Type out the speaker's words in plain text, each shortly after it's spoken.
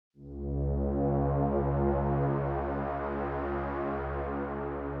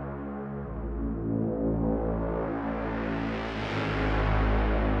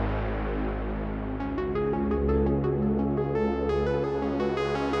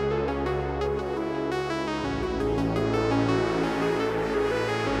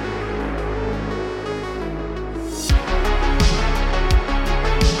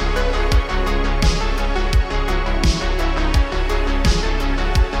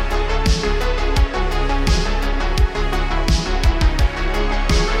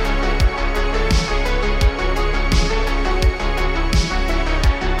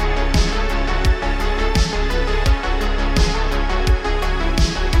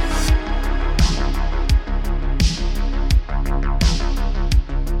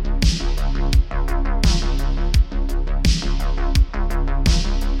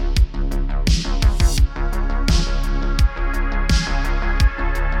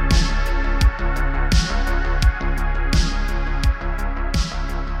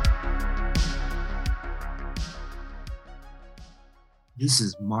This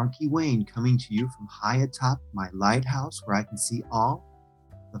is Marky Wayne coming to you from high atop my lighthouse where I can see all.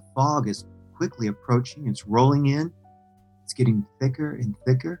 The fog is quickly approaching. It's rolling in. It's getting thicker and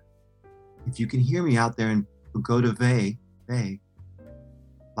thicker. If you can hear me out there in Pagoda Bay,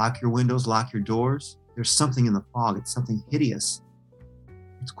 lock your windows, lock your doors. There's something in the fog. It's something hideous.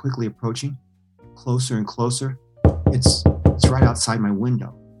 It's quickly approaching, closer and closer. It's right outside my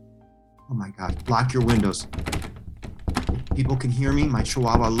window. Oh my God, lock your windows. People can hear me. My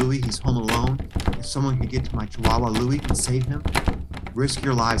Chihuahua Louie, he's home alone. If someone could get to my Chihuahua Louie and save him, risk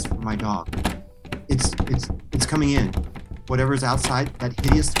your lives for my dog. It's coming in. Whatever's outside, that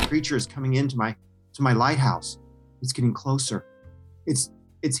hideous creature is coming into my lighthouse. It's getting closer. It's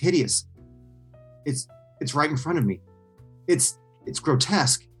hideous. It's right in front of me. It's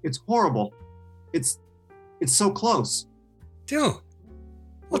grotesque. It's horrible. It's so close. Dude,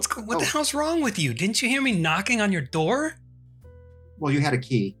 what the hell's wrong with you? Didn't you hear me knocking on your door? Well, you had a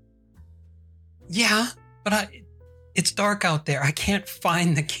key. Yeah, but it's dark out there. I can't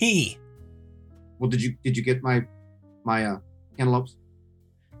find the key. Well, did you get my cantaloupes?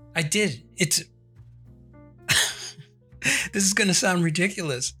 I did. This is going to sound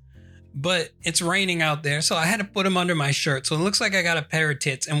ridiculous, but it's raining out there, so I had to put them under my shirt. So it looks like I got a pair of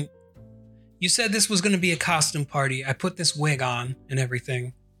tits. And you said this was going to be a costume party. I put this wig on and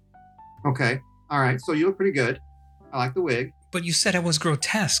everything. Okay. All right. So you look pretty good. I like the wig. But you said it was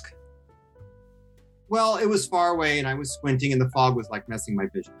grotesque. Well, it was far away and I was squinting and the fog was like messing my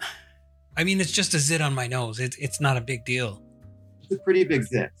vision. I mean, it's just a zit on my nose. It's not a big deal. It's a pretty big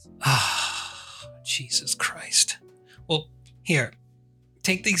zit. Ah, Jesus Christ. Well, here,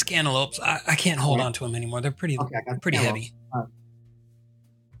 take these cantaloupes. I can't hold on to them anymore. They're pretty heavy.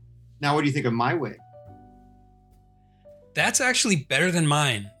 Now, what do you think of my wig? That's actually better than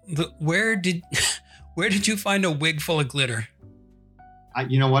mine. Where did you find a wig full of glitter?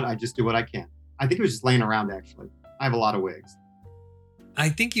 You know what? I just do what I can. I think it was just laying around, actually. I have a lot of wigs. I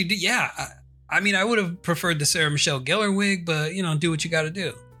think you did, yeah. I mean, I would have preferred the Sarah Michelle Gellar wig, but, do what you got to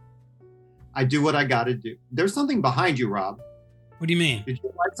do. I do what I got to do. There's something behind you, Rob. What do you mean? Did you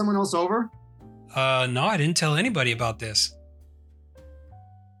invite someone else over? No, I didn't tell anybody about this.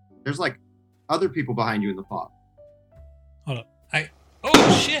 There's like other people behind you in the fog. Hold up.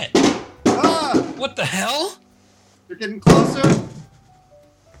 Oh, shit. Ah! What the hell? They're getting closer.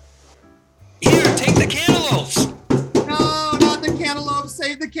 Here, take the cantaloupes. No, not the cantaloupe.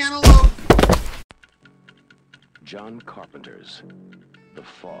 Save the cantaloupe. John Carpenter's The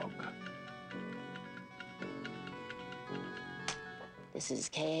Fog. This is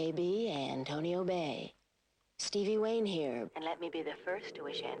KAB Antonio Bay. Stevie Wayne here, and let me be the first to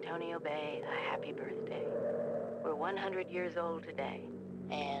wish Antonio Bay a happy birthday. We're 100 years old today,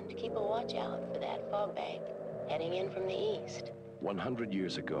 and keep a watch out for that fog bank heading in from the east. 100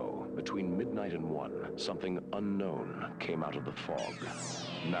 years ago, between midnight and 1, something unknown came out of the fog.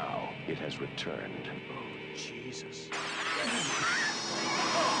 Now it has returned. Oh, Jesus.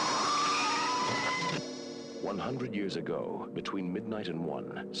 100 years ago, between midnight and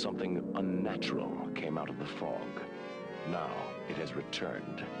 1, something unnatural came out of the fog. Now it has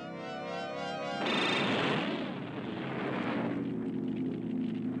returned.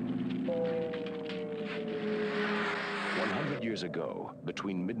 100 years ago,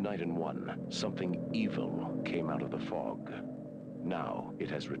 between midnight and 1, something evil came out of the fog. Now it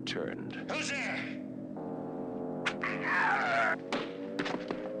has returned. Who's there?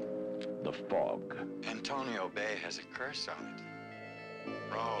 The fog. Antonio Bay has a curse on it.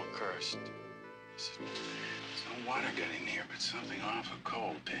 We're all cursed. There's no water getting here, but something awful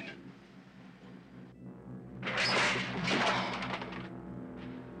cold did.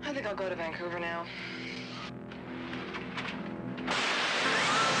 I think I'll go to Vancouver now.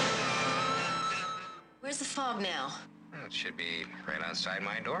 Where's the fog now? Well, it should be right outside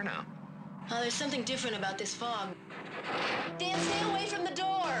my door now. Oh, there's something different about this fog. Dan, stay away from the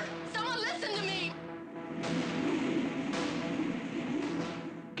door! Someone listen to me!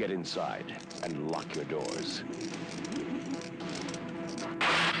 Get inside and lock your doors.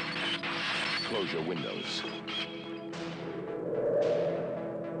 Close your windows.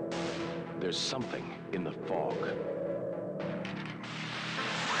 There's something in the fog.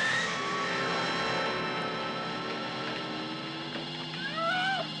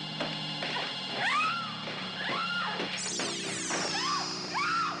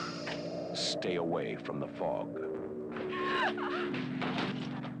 Stay away from the fog.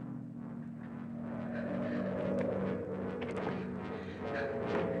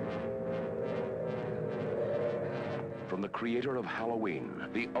 From the creator of Halloween,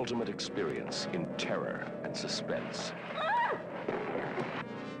 the ultimate experience in terror and suspense.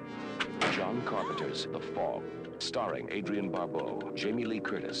 John Carpenter's The Fog, starring Adrienne Barbeau, Jamie Lee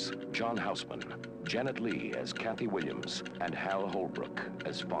Curtis, John Houseman, Janet Leigh as Kathy Williams, and Hal Holbrook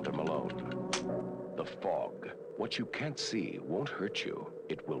as Father Malone. The Fog. What you can't see won't hurt you.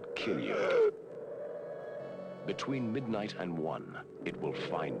 It will kill you. Between midnight and 1, it will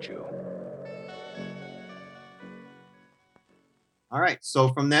find you. All right,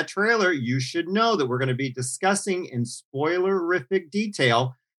 so from that trailer, you should know that we're going to be discussing in spoilerific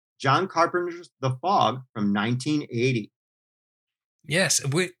detail John Carpenter's The Fog from 1980. Yes,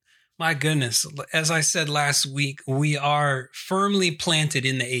 my goodness. As I said last week, we are firmly planted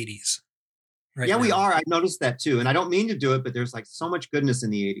in the 80s. Right yeah, now. we are. I noticed that too. And I don't mean to do it, but there's like so much goodness in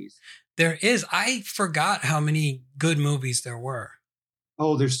the 80s. There is. I forgot how many good movies there were.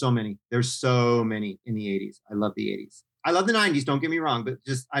 Oh, there's so many. There's so many in the 80s. I love the 80s. I love the 90s, don't get me wrong, but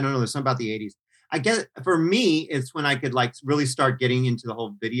just, I don't know, there's something about the 80s. I guess for me, it's when I could like really start getting into the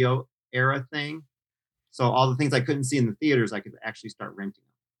whole video era thing. So all the things I couldn't see in the theaters, I could actually start renting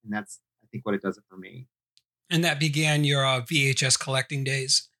them. And that's, I think, what it does it for me. And that began your VHS collecting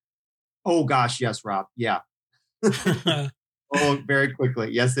days? Oh, gosh, yes, Rob. Yeah. Oh, very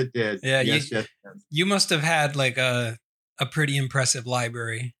quickly. Yes, it did. Yeah, yes. You must have had like a pretty impressive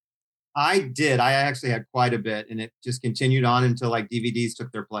library. I did. I actually had quite a bit, and it just continued on until like DVDs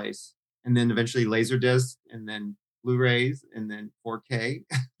took their place, and then eventually Laserdisc, and then Blu-rays, and then 4K.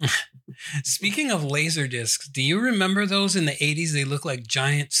 Speaking of Laserdiscs, do you remember those in the 80s? They look like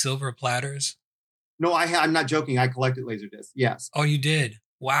giant silver platters. No, I'm not joking. I collected Laserdiscs. Yes. Oh, you did?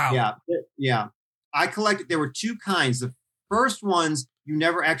 Wow. Yeah. I collected. There were two kinds. The first ones, you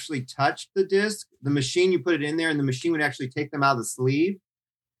never actually touched the disc. The machine, you put it in there, and the machine would actually take them out of the sleeve.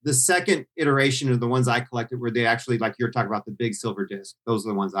 The second iteration of the ones I collected were they actually, like you're talking about, the big silver disc. Those are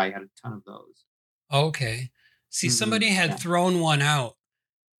the ones I had a ton of those. Okay. See, somebody had thrown one out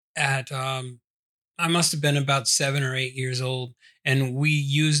at, I must have been about 7 or 8 years old, and we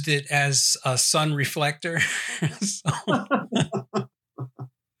used it as a sun reflector.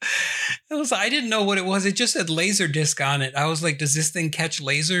 I didn't know what it was. It just said Laserdisc on it. I was like, does this thing catch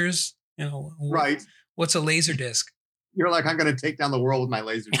lasers? You know, right. What's a Laserdisc? You're like, I'm going to take down the world with my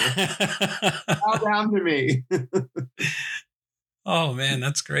Laserdisc. Bow down to me. Oh, man,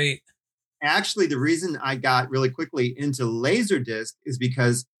 that's great. Actually, the reason I got really quickly into Laserdisc is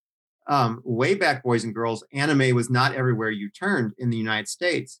because way back, boys and girls, anime was not everywhere you turned in the United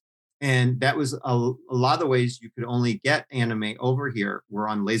States. And that was a lot of the ways you could only get anime over here were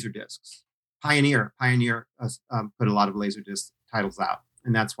on Laserdiscs. Pioneer put a lot of Laserdisc titles out.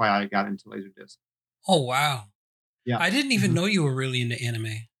 And that's why I got into Laserdisc. Oh, wow. Yeah. I didn't even know you were really into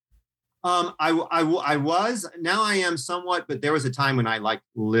anime. I was. Now I am somewhat, but there was a time when I like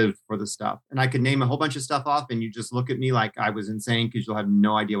lived for the stuff, and I could name a whole bunch of stuff off, and you just look at me like I was insane because you'll have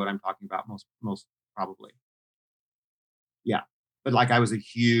no idea what I'm talking about. Most probably. Yeah, but like I was a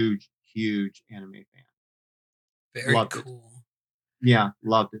huge anime fan. Very loved cool. It. Yeah,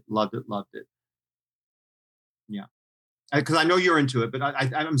 loved it. Yeah, because I know you're into it, but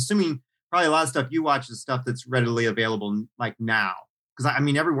I'm assuming probably a lot of stuff you watch is stuff that's readily available like now. Because I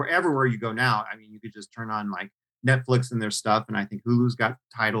mean, everywhere you go now, I mean, you could just turn on like Netflix and their stuff, and I think Hulu's got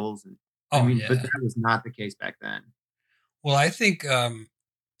titles, and but that was not the case back then. Well, I think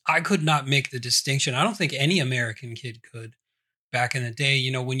I could not make the distinction. I don't think any American kid could back in the day.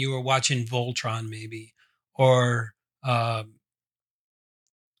 You know, when you were watching Voltron, maybe, or I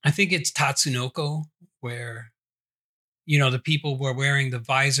think it's Tatsunoko, where you know the people were wearing the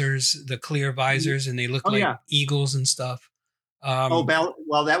visors, the clear visors, and they looked like eagles and stuff. Well,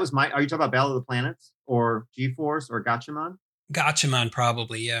 that was are you talking about Battle of the Planets or G-Force or Gatchaman? Gatchaman,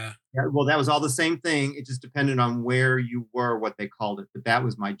 probably, yeah. Well, that was all the same thing. It just depended on where you were, what they called it. But that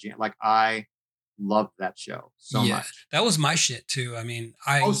was my jam. Like, I loved that show so much. That was my shit, too. I mean,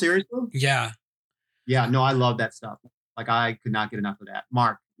 Oh, seriously? Yeah. Yeah, no, I love that stuff. Like, I could not get enough of that.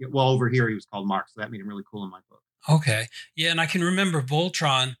 Mark. Well, over here, he was called Mark, so that made him really cool in my book. Okay. Yeah, and I can remember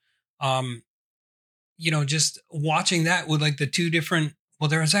Voltron, you know, just watching that with like there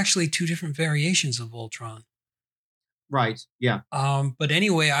was actually 2 different variations of Voltron. Right. Yeah. But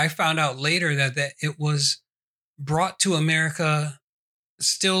anyway, I found out later that it was brought to America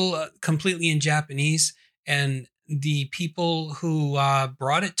still completely in Japanese. And the people who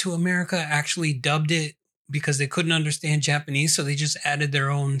brought it to America actually dubbed it because they couldn't understand Japanese. So they just added their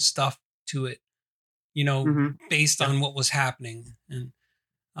own stuff to it, you know, based on what was happening. And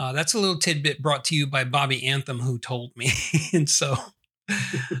that's a little tidbit brought to you by Bobby Anthem, who told me. And so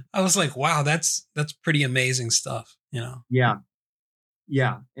I was like, wow, that's pretty amazing stuff, you know? Yeah.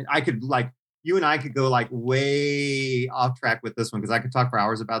 Yeah. And I could like you and I could go like way off track with this one because I could talk for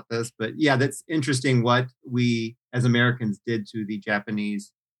hours about this. But yeah, that's interesting what we as Americans did to the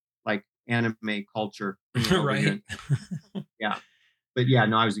Japanese like anime culture. Right. Yeah. But yeah,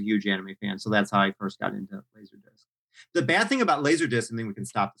 no, I was a huge anime fan. So that's how I first got into Laserdisc. The bad thing about Laserdisc, and then we can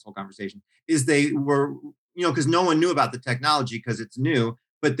stop this whole conversation, is they were, because no one knew about the technology because it's new,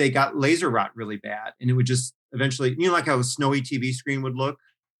 but they got laser rot really bad. And it would just eventually, like how a snowy TV screen would look.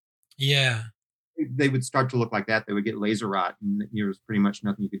 Yeah. They would start to look like that. They would get laser rot, and there was pretty much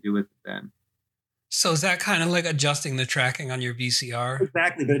nothing you could do with it then. So is that kind of like adjusting the tracking on your VCR?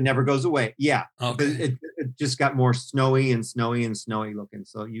 Exactly, but it never goes away. Yeah. Okay. It just got more snowy and snowy and snowy looking.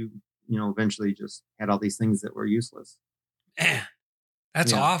 So you eventually just had all these things that were useless. Man,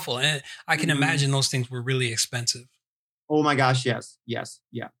 that's awful. And I can imagine those things were really expensive. Oh my gosh, yes. Yeah.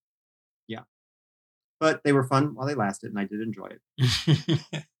 But they were fun while they lasted, and I did enjoy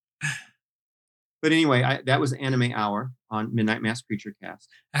it. But anyway, that was Anime Hour on Midnight Mass Creature Cast.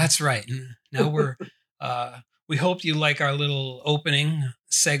 That's right. Now we're, we hope you like our little opening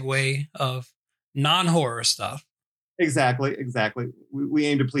segue of non-horror stuff. Exactly. We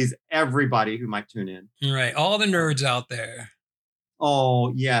aim to please everybody who might tune in. Right. All the nerds out there.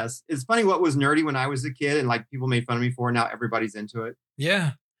 Oh, yes. It's funny what was nerdy when I was a kid and like people made fun of me for. Now everybody's into it.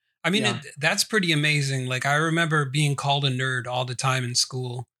 Yeah. I mean, that's pretty amazing. Like I remember being called a nerd all the time in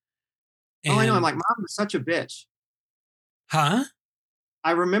school. And, I know. I'm like, Mom, you're such a bitch. Huh?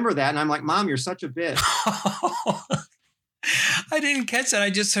 I remember that. And I'm like, Mom, you're such a bitch. I didn't catch that. I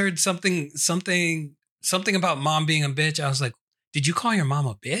just heard something about mom being a bitch. I was like, did you call your mom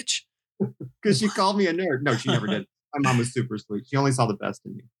a bitch? Because she called me a nerd. No, she never did. My mom was super sweet. She only saw the best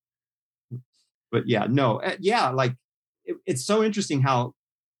in me. But yeah, no. Yeah, like it's so interesting how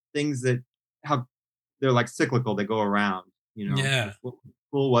things how they're like cyclical. They go around, Yeah. What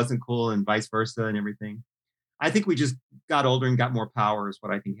cool wasn't cool and vice versa and everything. I think we just got older and got more power is what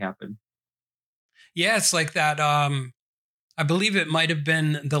I think happened. Yeah, it's like that. I believe it might have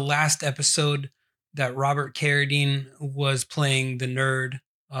been the last episode that Robert Carradine was playing the nerd.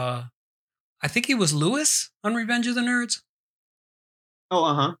 I think he was Lewis on Revenge of the Nerds. Oh,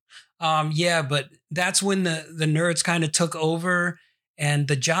 uh-huh. Yeah, but that's when the nerds kind of took over, and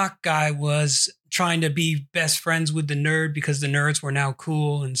the jock guy was trying to be best friends with the nerd because the nerds were now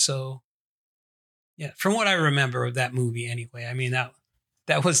cool. And so, yeah, from what I remember of that movie anyway, I mean, that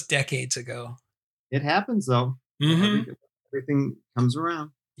was decades ago. It happens though. Mm-hmm. Everything comes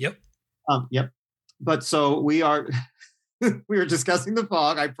around. Yep. Yep. But so we are discussing The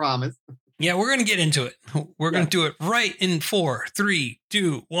Fog, I promise. Yeah, we're going to get into it. We're going to do it right in 4, 3,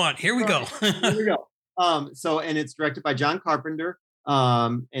 2, 1. Here we go. Here we go. And it's directed by John Carpenter.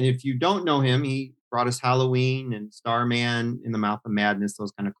 And if you don't know him, he brought us Halloween and Starman, In the Mouth of Madness,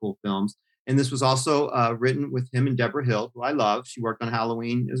 those kind of cool films. And this was also written with him and Deborah Hill, who I love. She worked on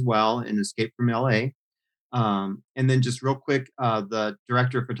Halloween as well and Escape from L.A. And then just real quick, the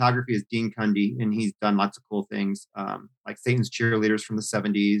director of photography is Dean Cundy, and he's done lots of cool things like Satan's Cheerleaders from the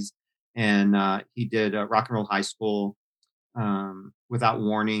 70s. And he did Rock and Roll High School, Without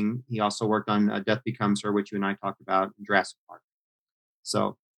Warning. He also worked on Death Becomes Her, which you and I talked about, in Jurassic Park.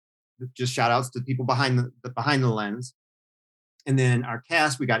 So just shout outs to people behind the lens. And then our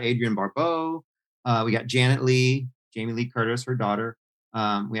cast, we got Adrienne Barbeau, we got Janet Leigh, Jamie Lee Curtis, her daughter.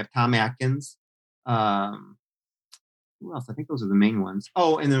 We have Tom Atkins. Who else? I think those are the main ones.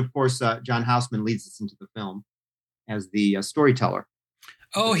 Oh, and then of course, John Houseman leads us into the film as the storyteller.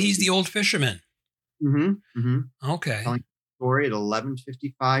 Oh, he's the old fisherman. Mm-hmm. Mm-hmm. Okay. Telling the story at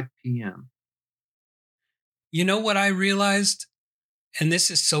 11:55 p.m. You know what I realized? And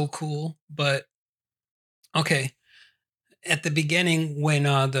this is so cool, but okay. At the beginning, when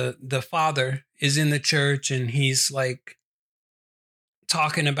the father is in the church and he's like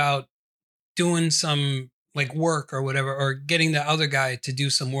talking about doing some like work or whatever, or getting the other guy to do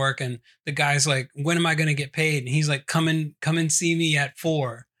some work, and the guy's like, "When am I going to get paid?" And he's like, "Come and see me at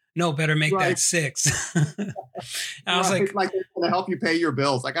 4. No, better make that 6. And I was like it's going to help you pay your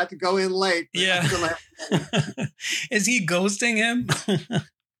bills. I got to go in late. Yeah. Is he ghosting him?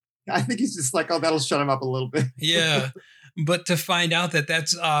 I think he's just like, oh, that'll shut him up a little bit. Yeah. But to find out that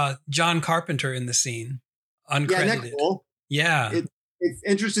that's John Carpenter in the scene, uncredited. Yeah, isn't that cool? Yeah. It's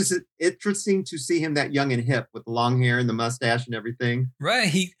interesting to see him that young and hip with the long hair and the mustache and everything.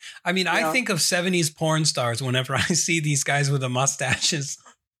 Right. I think of 70s porn stars whenever I see these guys with the mustaches.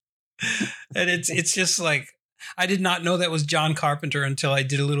 And it's just like, I did not know that was John Carpenter until I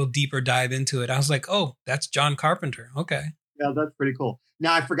did a little deeper dive into it. I was like, oh, that's John Carpenter. Okay. Yeah, that's pretty cool.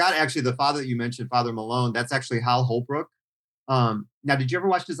 Now, I forgot actually the father that you mentioned, Father Malone. That's actually Hal Holbrook. Now, did you ever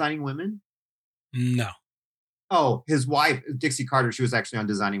watch Designing Women? No. Oh, his wife, Dixie Carter, she was actually on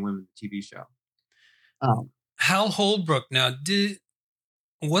Designing Women, the TV show. Hal Holbrook. Now,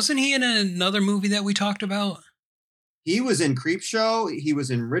 wasn't he in another movie that we talked about? He was in Creepshow. He was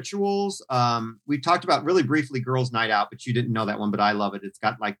in Rituals. We talked about really briefly Girls Night Out, but you didn't know that one, but I love it. It's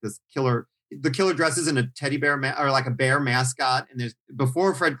got like this killer. The killer dresses in a teddy bear or like a bear mascot. And there's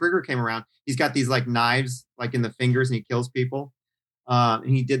before Fred Krueger came around, he's got these like knives like in the fingers and he kills people. And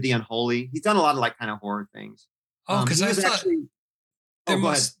he did The Unholy. He's done a lot of like kind of horror things. Oh, because I thought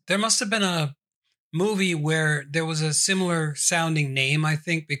there must have been a movie where there was a similar sounding name, I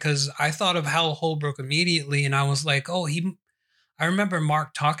think, because I thought of Hal Holbrook immediately and I was like, oh, I remember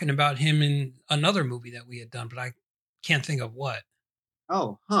Mark talking about him in another movie that we had done, but I can't think of what.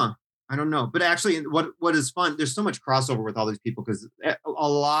 Oh, huh. I don't know. But actually, what is fun, there's so much crossover with all these people because a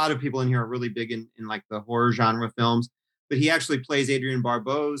lot of people in here are really big in like the horror genre films. But he actually plays Adrienne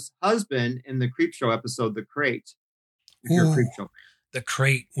Barbeau's husband in the Creepshow episode, The Crate. If you're a Creepshow fan. The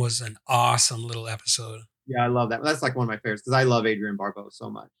Crate was an awesome little episode. Yeah, I love that. That's like one of my favorites because I love Adrienne Barbeau so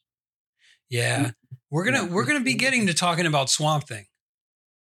much. Yeah. We're gonna be getting to talking about Swamp Thing.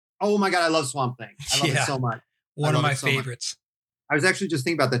 Oh my God, I love Swamp Thing. I love it so much. One of my favorites. I was actually just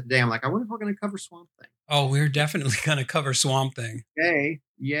thinking about that today. I'm like, I wonder if we're going to cover Swamp Thing. Oh, we're definitely going to cover Swamp Thing.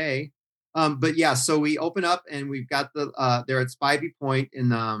 Yay. But yeah, so we open up and we've got they're at Spivey Point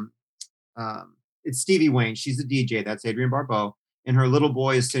and it's Stevie Wayne. She's the DJ. That's Adrienne Barbeau. And her little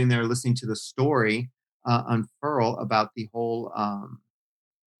boy is sitting there listening to the story unfurl about the whole,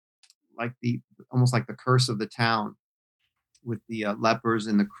 almost like the curse of the town with the lepers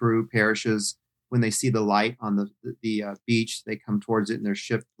and the crew perishes. When they see the light on the beach, they come towards it and their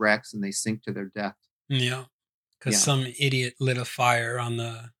ship wrecks and they sink to their death. Yeah. Because some idiot lit a fire on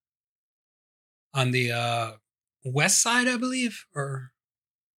the west side, I believe, or.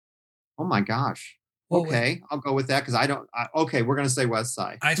 Oh my gosh. Okay. I'll go with that because okay. We're going to say west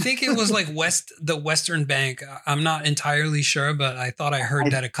side. I think it was like the Western Bank. I'm not entirely sure, but I thought I heard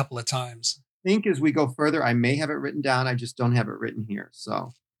that a couple of times. I think as we go further, I may have it written down. I just don't have it written here.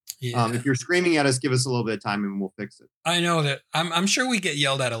 So. Yeah. If you're screaming at us, give us a little bit of time and we'll fix it. I know that. I'm sure we get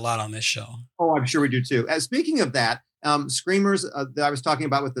yelled at a lot on this show. Oh, I'm sure we do too. Speaking of that, screamers that I was talking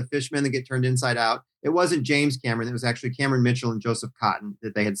about with the fishmen that get turned inside out, it wasn't James Cameron. It was actually Cameron Mitchell and Joseph Cotton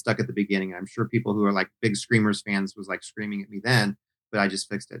that they had stuck at the beginning. I'm sure people who are like big Screamers fans was like screaming at me then, but I just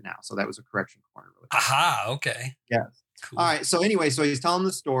fixed it now. So that was a correction corner. Really. Aha, okay. Yes. Cool. All right. So anyway, so he's telling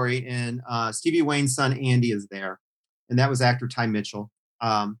the story and Stevie Wayne's son, Andy, is there. And that was actor Ty Mitchell.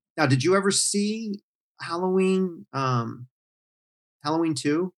 Now, did you ever see Halloween 2?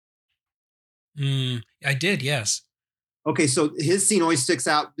 I did, yes. Okay, so his scene always sticks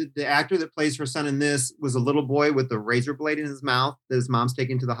out. The actor that plays her son in this was a little boy with a razor blade in his mouth that his mom's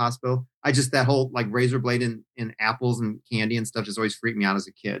taking to the hospital. That whole like razor blade in apples and candy and stuff just always freaked me out as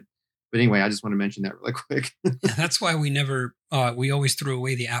a kid. But anyway, I just want to mention that really quick. That's why we always threw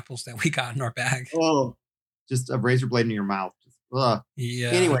away the apples that we got in our bag. Oh, just a razor blade in your mouth. Yeah.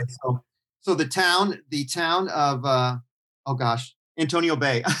 Anyway, so the town of Antonio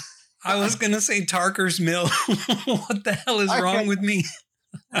Bay. I was gonna say Tarker's Mill. What the hell is wrong with me?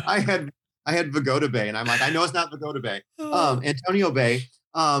 I had Vigoda Bay, and I'm like, I know it's not Vigoda Bay. Antonio Bay.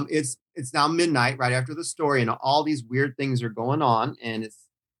 It's now midnight, right after the story, and all these weird things are going on, and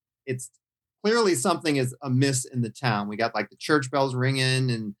it's clearly something is amiss in the town. We got like the church bells ringing,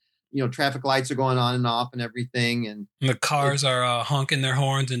 and traffic lights are going on and off and everything. And the cars are honking their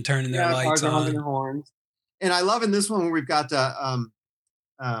horns and turning their lights cars are on. honking their horns. And I love in this one where we've got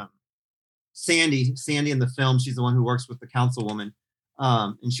Sandy in the film. She's the one who works with the councilwoman.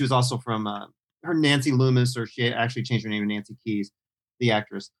 And she was also from her Nancy Loomis, or she actually changed her name to Nancy Keys, the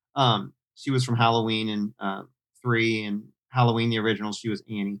actress. She was from Halloween and 3 and Halloween, the original. She was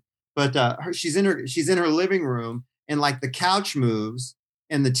Annie. But she's in her living room and like the couch moves.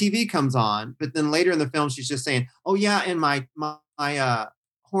 And the TV comes on, but then later in the film, she's just saying, "Oh yeah," and my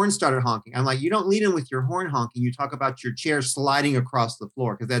horn started honking. I'm like, "You don't lead in with your horn honking. You talk about your chair sliding across the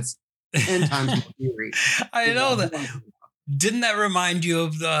floor because that's 10 times more theory." I know that. Didn't that remind you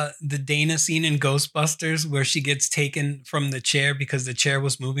of the Dana scene in Ghostbusters where she gets taken from the chair because the chair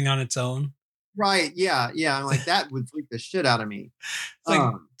was moving on its own? Right. Yeah. I'm like, that would freak the shit out of me. It's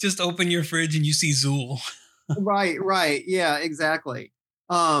like, just open your fridge and you see Zool. Right. Yeah. Exactly.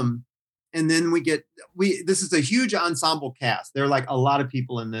 And then this is a huge ensemble cast. There are like a lot of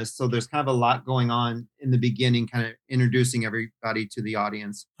people in this. So there's kind of a lot going on in the beginning, kind of introducing everybody to the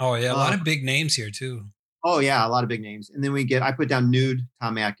audience. Oh yeah. A lot of big names here too. Oh yeah. A lot of big names. And then I put down nude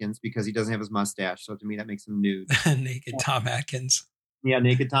Tom Atkins because he doesn't have his mustache. So to me, that makes him nude. Naked Tom Atkins. Yeah,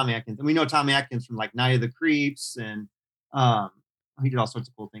 Naked Tommy Atkins. And we know Tommy Atkins from like Night of the Creeps, and he did all sorts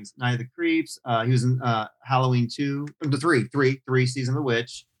of cool things. Night of the Creeps. He was in Halloween 2, three Season of the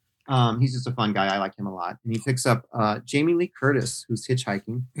Witch. He's just a fun guy. I like him a lot. And he picks up Jamie Lee Curtis, who's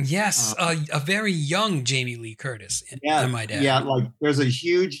hitchhiking. Yes, a very young Jamie Lee Curtis. Yeah, my dad. Yeah, like there's a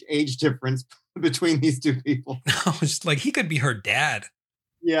huge age difference between these two people. It's like he could be her dad.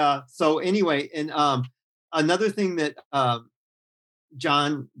 Yeah. So anyway, and another thing that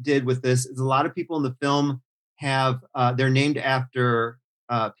John did with this is a lot of people in the film have they're named after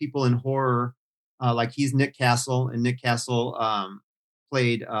people in horror. Like he's Nick Castle, and Nick Castle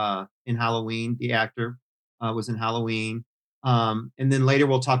played in Halloween. The actor was in Halloween. And then later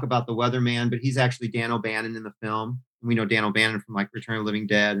we'll talk about the Weatherman, but he's actually Dan O'Bannon in the film. And we know Dan O'Bannon from like Return of the Living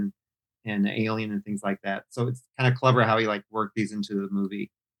Dead and Alien and things like that. So it's kind of clever how he like worked these into the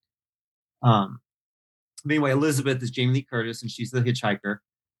movie. But anyway, Elizabeth is Jamie Lee Curtis, and she's the hitchhiker.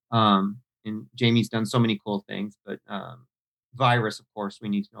 And Jamie's done so many cool things, but Virus, of course, we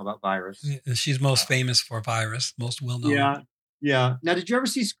need to know about Virus. She's most famous for Virus, most well known. Yeah. Now, did you ever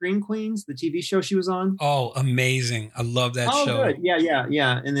see Scream Queens, the TV show she was on? Oh, amazing. I love that show. Good.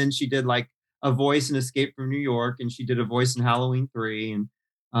 Yeah. And then she did like a voice in Escape from New York, and she did a voice in Halloween 3,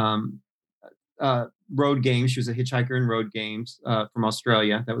 and Road Games. She was a hitchhiker in Road Games from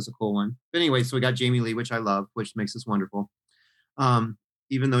Australia. That was a cool one. But anyway, so we got Jamie Lee, which I love, which makes us wonderful.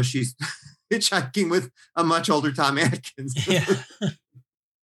 Even though she's hitchhiking with a much older Tom Atkins. Yeah.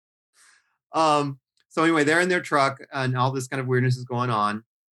 So anyway, they're in their truck, and all this kind of weirdness is going on.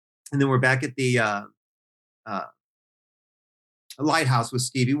 And then we're back at the lighthouse with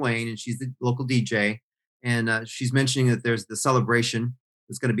Stevie Wayne, and she's the local DJ. And she's mentioning that there's the celebration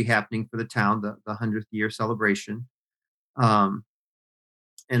that's going to be happening for the town, the 100th year celebration. And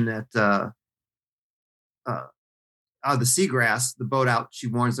that the Seagrass, the boat out, she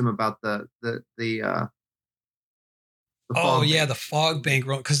warns them about the oh yeah, the fog bank,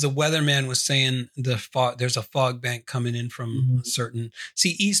 because the weatherman was saying there's a fog bank coming in from certain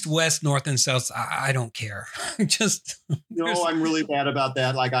east, west, north, and south. I don't care. Just no, I'm really bad about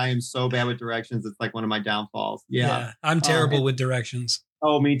that. Like I am so bad with directions. It's like one of my downfalls. Yeah. I'm terrible with directions.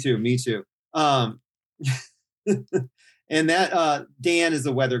 Oh, me too. And that Dan is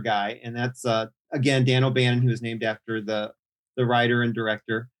the weather guy, and that's again Dan O'Bannon, who is named after the writer and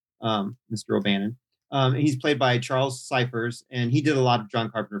director, Mr. O'Bannon. And he's played by Charles Cyphers, and he did a lot of John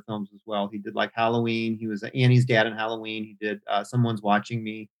Carpenter films as well. He did like Halloween. He was Annie's dad in Halloween. He did Someone's Watching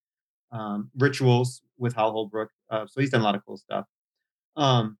Me, Rituals with Hal Holbrook. So he's done a lot of cool stuff.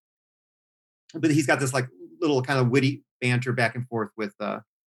 But he's got this like little kind of witty banter back and forth with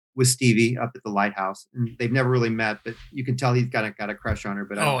Stevie up at the lighthouse, and they've never really met, but you can tell he's got a crush on her.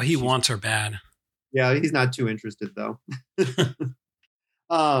 But he wants her bad. Yeah, he's not too interested though.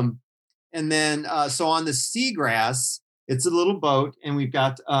 And then, so on the Seagrass, it's a little boat, and we've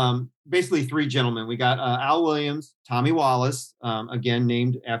got basically three gentlemen. We got Al Williams, Tommy Wallace, again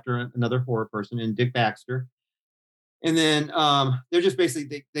named after another horror person, and Dick Baxter. And then they're just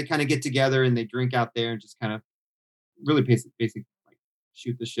basically they kind of get together and they drink out there and just kind of really basic like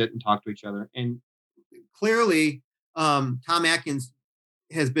shoot the shit and talk to each other. And clearly, Tom Atkins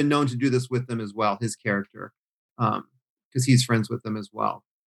has been known to do this with them as well. His character, because he's friends with them as well.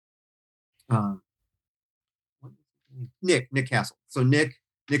 Nick Castle. So Nick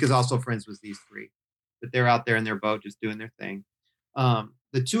is also friends with these three, but they're out there in their boat just doing their thing.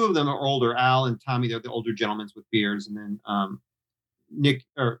 The two of them are older, Al and Tommy. They're the older gentlemen with beards, and then Dick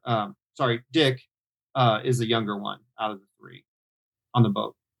is the younger one out of the three on the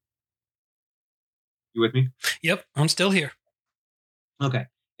boat. You with me? Yep, I'm still here. Okay,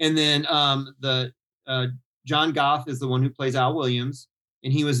 and then the John Goff is the one who plays Al Williams.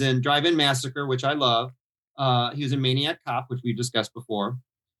 And he was in Drive-In Massacre, which I love. He was in Maniac Cop, which we discussed before.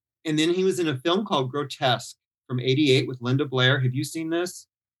 And then he was in a film called Grotesque from '88 with Linda Blair. Have you seen this?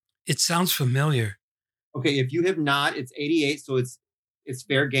 It sounds familiar. Okay, if you have not, it's '88, so it's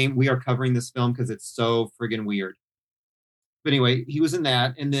fair game. We are covering this film because it's so friggin' weird. But anyway, he was in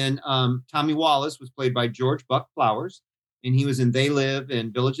that. And then Tommy Wallace was played by George Buck Flowers. And he was in They Live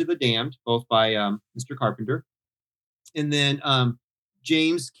and Village of the Damned, both by Mr. Carpenter. And then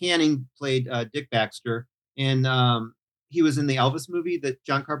James Canning played Dick Baxter, and he was in the Elvis movie that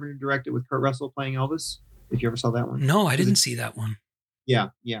John Carpenter directed with Kurt Russell playing Elvis. If you ever saw that one? No, I didn't see that one. Yeah.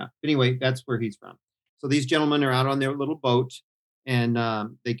 But anyway, that's where he's from. So these gentlemen are out on their little boat, and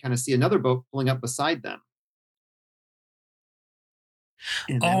they kind of see another boat pulling up beside them.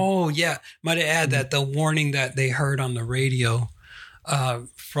 Might I add that the warning that they heard on the radio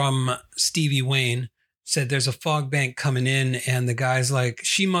from Stevie Wayne said there's a fog bank coming in, and the guy's like,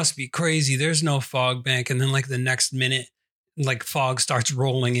 she must be crazy. There's no fog bank. And then like the next minute, like fog starts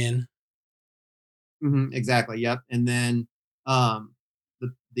rolling in. Exactly. Yep. And then I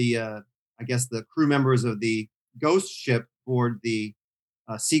guess the crew members of the ghost ship board the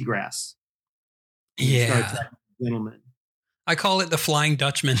Seagrass. Yeah. Gentlemen. I call it the Flying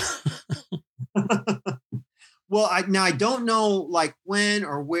Dutchman. Well, I don't know like when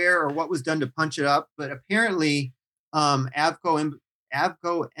or where or what was done to punch it up, but apparently Avco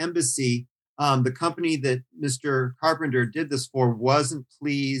Embassy, the company that Mr. Carpenter did this for, wasn't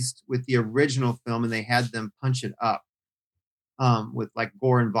pleased with the original film, and they had them punch it up with like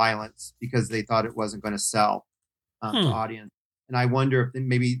gore and violence because they thought it wasn't going to sell to audience. And I wonder if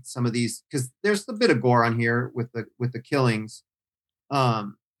maybe some of these, because there's a bit of gore on here with the killings.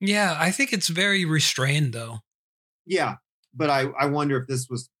 Yeah, I think it's very restrained though. Yeah, but I wonder if this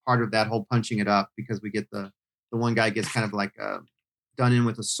was part of that whole punching it up, because we get the one guy gets kind of like done in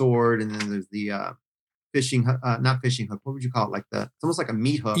with a sword, and then there's the not fishing hook. What would you call it? Like it's almost like a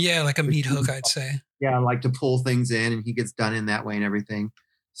meat hook. Yeah, like a meat hook, I'd say. Yeah, like to pull things in, and he gets done in that way and everything.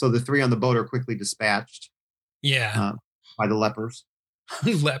 So the three on the boat are quickly dispatched. Yeah, by the lepers.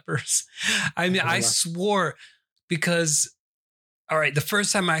 Lepers. I mean, I swore because. All right, the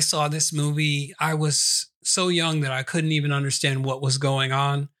first time I saw this movie, I was so young that I couldn't even understand what was going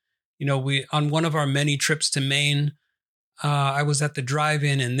on. You know, on one of our many trips to Maine, I was at the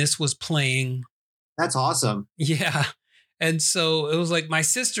drive-in and this was playing. That's awesome. Yeah. And so it was like my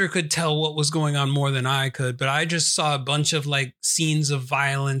sister could tell what was going on more than I could, but I just saw a bunch of like scenes of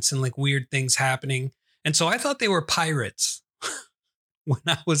violence and like weird things happening. And so I thought they were pirates when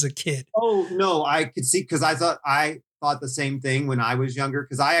I was a kid. Oh, no, I could see, because I thought the same thing when I was younger,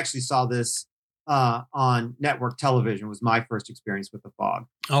 because I actually saw this on network television. Was my first experience with the fog.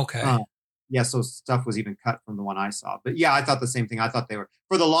 Okay. Yeah, so stuff was even cut from the one I saw. But yeah, I thought the same thing. I thought they were,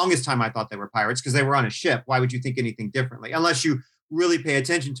 for the longest time, I thought they were pirates because they were on a ship. Why would you think anything differently? Unless you really pay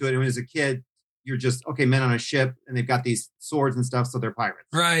attention to it. And as a kid, you're just, okay, men on a ship and they've got these swords and stuff, so they're pirates.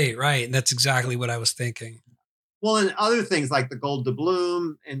 Right. That's exactly what I was thinking. Well, and other things like the gold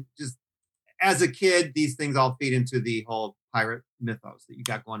doubloon, and just as a kid, these things all feed into the whole pirate mythos that you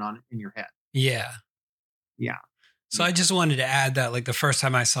got going on in your head. Yeah. Yeah. So I just wanted to add that, like, the first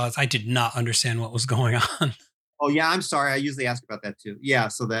time I saw it, I did not understand what was going on. Oh, yeah. I'm sorry. I usually ask about that too. Yeah.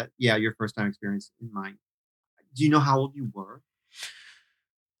 So your first time experience in mine. Do you know how old you were?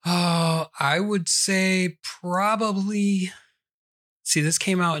 Oh, I would say probably, see, this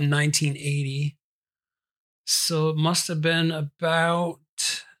came out in 1980. So it must have been about,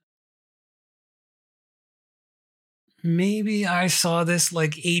 maybe I saw this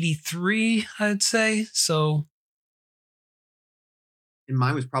like 83, I'd say. So. And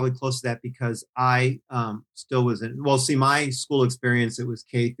mine was probably close to that because I still was in, well, see, my school experience, it was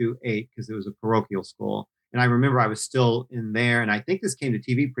K through 8 because it was a parochial school. And I remember I was still in there. And I think this came to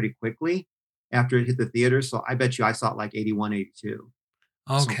TV pretty quickly after it hit the theater. So I bet you I saw it like 81, 82.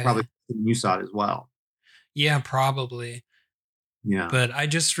 Okay. So probably you saw it as well. Yeah, probably. Yeah. But I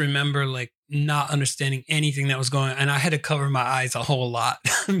just remember like not understanding anything that was going on. And I had to cover my eyes a whole lot.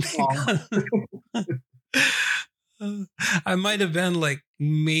 I might have been like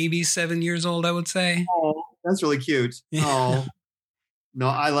maybe 7 years old, I would say. Oh, that's really cute. Yeah. Oh,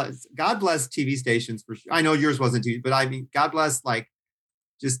 no, God bless TV stations for sure. I know yours wasn't TV, but I mean, God bless like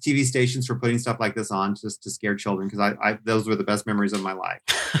just TV stations for putting stuff like this on just to scare children. Cause I those were the best memories of my life.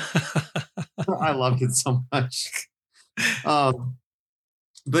 I loved it so much.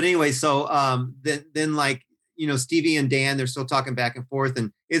 But anyway, so then like, you know, Stevie and Dan, they're still talking back and forth,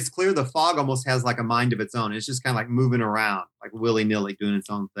 and it's clear the fog almost has like a mind of its own. It's just kind of like moving around, like willy-nilly doing its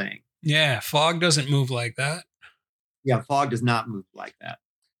own thing. Yeah, fog doesn't move like that. Yeah, fog does not move like that.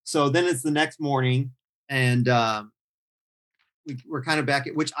 So then it's the next morning, and we're kind of back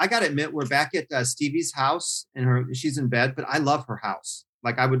at, which I got to admit, we're back at Stevie's house, and she's in bed, but I love her house.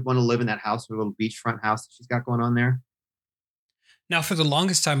 Like I would want to live in that house, her little beachfront house that she's got going on there. Now, for the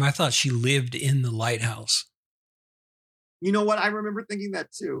longest time, I thought she lived in the lighthouse. You know what? I remember thinking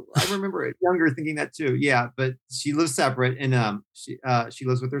that too. I remember it younger thinking that too. Yeah, but she lives separate, and she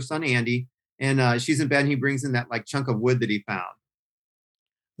lives with her son Andy, and she's in bed. And he brings in that like chunk of wood that he found,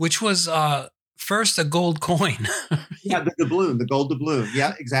 which was first a gold coin. Yeah, the gold doubloon.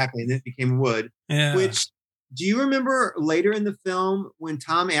 Yeah, exactly, and it became wood. Yeah. Which, do you remember later in the film when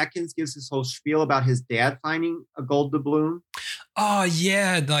Tom Atkins gives this whole spiel about his dad finding a gold doubloon? Oh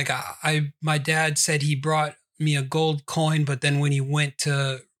yeah, like my dad said he brought me a gold coin, but then when he went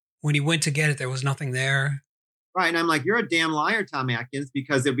to get it, there was nothing there. Right, and I'm like, you're a damn liar, Tom Atkins,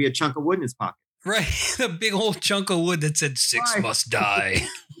 because there'd be a chunk of wood in his pocket. Right. The big old chunk of wood that said 6 Right. must die.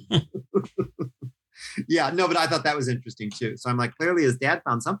 Yeah, no, but I thought that was interesting too. So I'm like, clearly his dad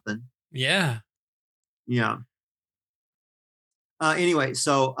found something. Yeah. Yeah. Anyway,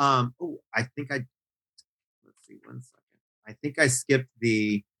 so I think let's see 1 second. I think I skipped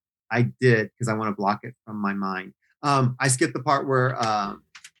I did because I want to block it from my mind. I skipped the part where I'm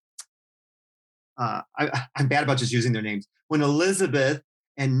bad about just using their names. When Elizabeth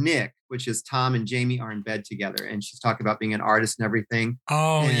and Nick, which is Tom and Jamie, are in bed together, and she's talking about being an artist and everything.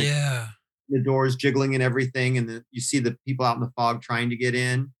 Oh, And yeah. the doors jiggling and everything, and then you see the people out in the fog trying to get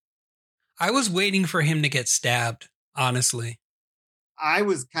in. I was waiting for him to get stabbed, honestly. I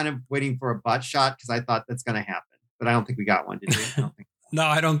was kind of waiting for a butt shot because I thought that's going to happen, but I don't think we got one, did we? I don't think. No,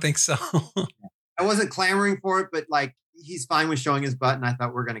 I don't think so. I wasn't clamoring for it, but like he's fine with showing his butt, and I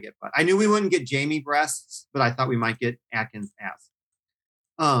thought we're going to get butt. I knew we wouldn't get Jamie breasts, but I thought we might get Atkins ass.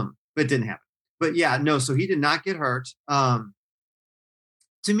 But it didn't happen. But yeah, no. So he did not get hurt.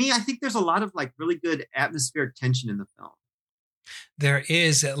 To me, I think there's a lot of like really good atmospheric tension in the film. There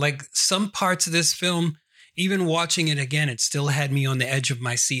is like some parts of this film, even watching it again, it still had me on the edge of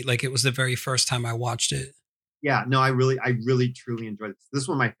my seat. Like it was the very first time I watched it. Yeah, no, I really truly enjoyed this. This is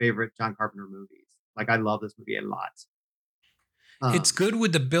one of my favorite John Carpenter movies. Like I love this movie a lot. It's good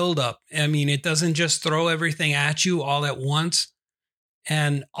with the buildup. I mean, it doesn't just throw everything at you all at once.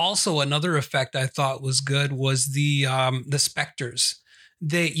 And also another effect I thought was good was the specters.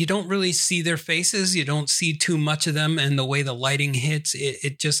 You don't really see their faces. You don't see too much of them. And the way the lighting hits,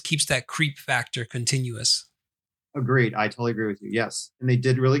 it just keeps that creep factor continuous. Agreed. I totally agree with you. Yes. And they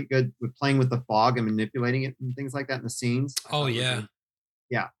did really good with playing with the fog and manipulating it and things like that in the scenes. Oh, yeah.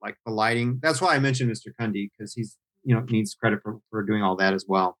 Yeah. Like the lighting. That's why I mentioned Mr. Cundy, because he's, needs credit for doing all that as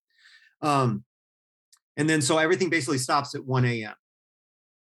well. And then, so everything basically stops at 1 a.m.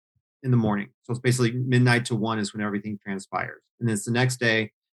 in the morning. So it's basically midnight to 1 is when everything transpires. And then it's the next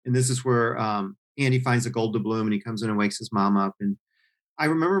day. And this is where Andy finds a gold doubloon and he comes in and wakes his mom up. And I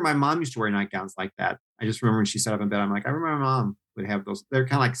remember my mom used to wear nightgowns like that. I just remember when she sat up in bed, I'm like, I remember my mom would have those. They're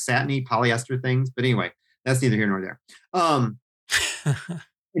kind of like satiny polyester things. But anyway, that's neither here nor there. And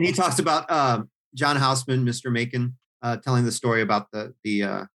he talks about John Houseman, Mr. Macon, telling the story about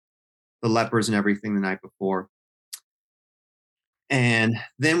the lepers and everything the night before. And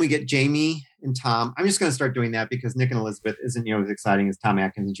then we get Jamie and Tom. I'm just going to start doing that because Nick and Elizabeth isn't as exciting as Tom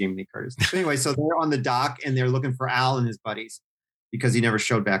Atkins and Jamie Lee Curtis. But anyway, so they're on the dock and they're looking for Al and his buddies because he never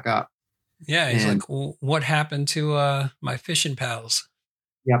showed back up. Yeah, he's like, well, what happened to my fishing pals?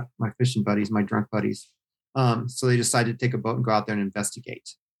 Yep, my fishing buddies, my drunk buddies. So they decided to take a boat and go out there and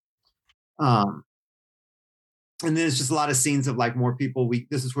investigate. And then it's just a lot of scenes of like more people.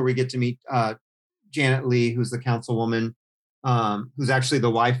 This is where we get to meet Janet Leigh, who's the councilwoman, who's actually the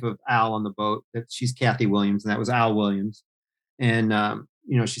wife of Al on the boat. That she's Kathy Williams, and that was Al Williams. And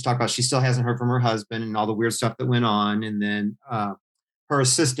she's talking about she still hasn't heard from her husband and all the weird stuff that went on. And then her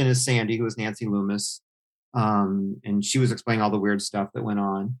assistant is Sandy, who is Nancy Loomis, and she was explaining all the weird stuff that went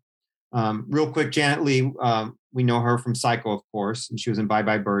on. Real quick, Janet Leigh, we know her from Psycho, of course, and she was in Bye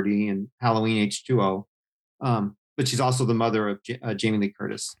Bye Birdie and Halloween H2O. But she's also the mother of Jamie Lee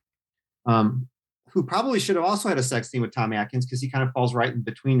Curtis, who probably should have also had a sex scene with Tom Atkins because he kind of falls right in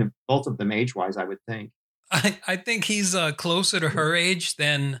between both of them age-wise, I would think. I think he's closer to her age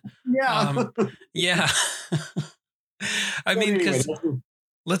than... Yeah. Yeah. I mean, because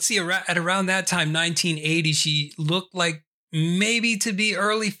let's see, at around that time, 1980, she looked like maybe to be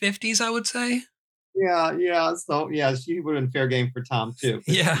early 50s, I would say. Yeah. So, yeah, she would have been fair game for Tom, too.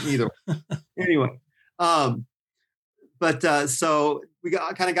 Yeah. Either way. Anyway. So we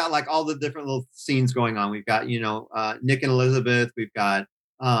got like all the different little scenes going on. We've got, Nick and Elizabeth. We've got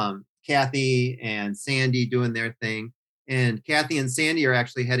Kathy and Sandy doing their thing. And Kathy and Sandy are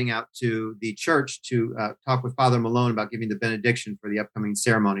actually heading out to the church to talk with Father Malone about giving the benediction for the upcoming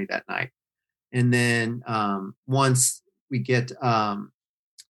ceremony that night. And then once we get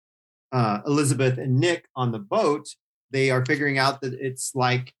Elizabeth and Nick on the boat, they are figuring out that it's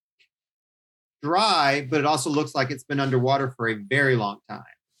like dry, but it also looks like it's been underwater for a very long time.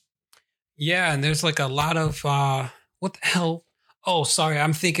 Yeah, and there's like a lot of what the hell? Oh, sorry,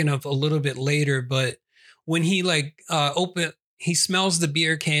 I'm thinking of a little bit later, but when he he smells the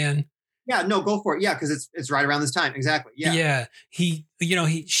beer can. Yeah, no, go for it. Yeah, because it's right around this time. Exactly. Yeah. Yeah.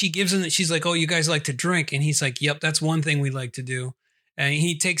 She gives him she's like, oh, you guys like to drink. And he's like, yep, that's one thing we like to do. And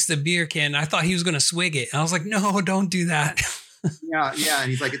he takes the beer can. I thought he was going to swig it. And I was like, no, don't do that. Yeah. And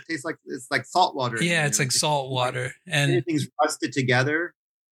he's like, it tastes like, it's like salt water. Yeah, it's like salt water. And everything's rusted together.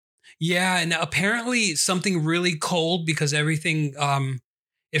 Yeah. And apparently something really cold because everything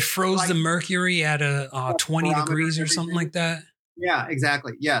It froze Like- the mercury at a 20 degrees or something like that. Yeah,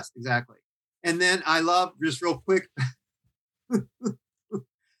 exactly. Yes, exactly. And then I love, just real quick,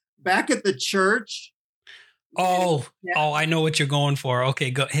 back at the church. Oh, I know what you're going for.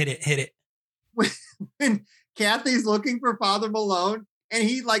 Okay, go hit it. When Kathy's looking for Father Malone and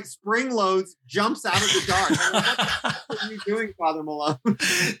he like spring loads, jumps out of the dark. I'm like, what are you doing, Father Malone?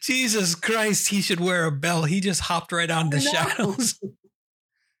 Jesus Christ, he should wear a belt. He just hopped right on the I know. shadows.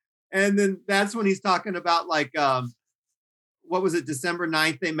 And then that's when he's talking about like, what was it, December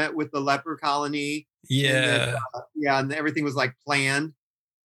 9th, they met with the leper colony. Yeah. And everything was like planned.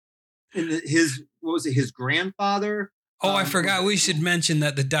 And what was it, his grandfather? Oh, I forgot we should mention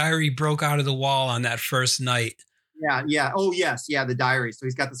that the diary broke out of the wall on that first night. Yeah. Oh, yes. Yeah, the diary. So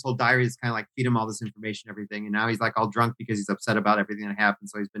he's got this whole diary that's kind of like feed him all this information, everything. And now he's like all drunk because he's upset about everything that happened.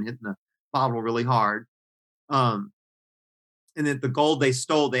 So he's been hitting the bottle really hard. And then the gold they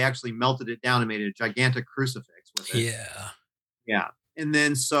stole, they actually melted it down and made a gigantic crucifix with it. Yeah. And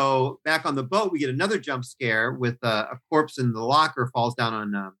then so back on the boat, we get another jump scare with a corpse in the locker falls down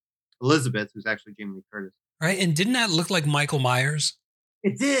on Elizabeth, who's actually Jamie Lee Curtis. Right. And didn't that look like Michael Myers?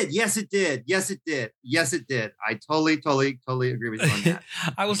 It did. Yes, it did. Yes, it did. Yes, it did. I totally agree with you on that.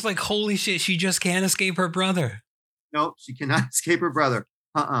 I was like, holy shit, she just can't escape her brother. Nope, she cannot escape her brother.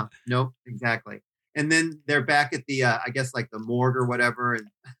 Nope, exactly. And then they're back at the, I guess, like the morgue or whatever. And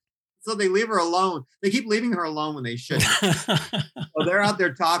so they leave her alone. They keep leaving her alone when they shouldn't. So they're out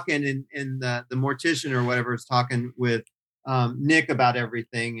there talking, and the mortician or whatever is talking with Nick about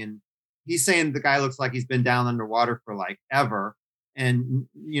everything. And he's saying the guy looks like he's been down underwater for like ever. And,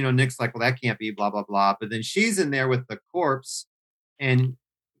 you know, Nick's like, well, that can't be, blah, blah, blah. But then she's in there with the corpse, and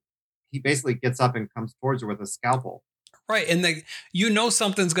he basically gets up and comes towards her with a scalpel. Right. And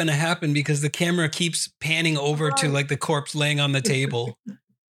something's going to happen because the camera keeps panning over to like the corpse laying on the table.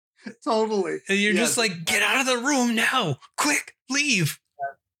 Totally. And you're just like, get out of the room now. Quick, leave.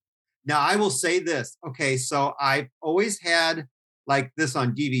 Now, I will say this. Okay, so I've always had like this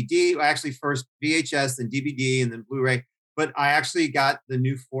on DVD. Actually, first VHS, then DVD, and then Blu-ray. But I actually got the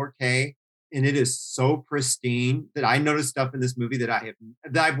new 4K, and it is so pristine that I noticed stuff in this movie that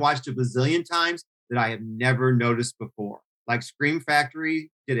I've watched a bazillion times that I have never noticed before. Like Scream Factory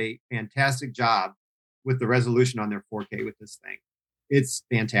did a fantastic job with the resolution on their 4K with this thing. It's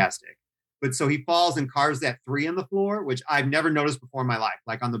fantastic. But so he falls and carves that 3 on the floor, which I've never noticed before in my life.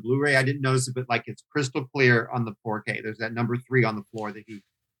 Like on the Blu-ray, I didn't notice it, but like it's crystal clear on the 4K. There's that number 3 on the floor that he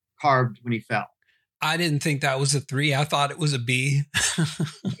carved when he fell. I didn't think that was a 3. I thought it was a B.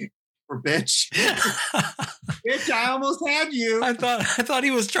 For bitch. Bitch, I almost had you. I thought he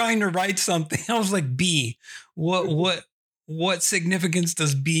was trying to write something. I was like, B. What significance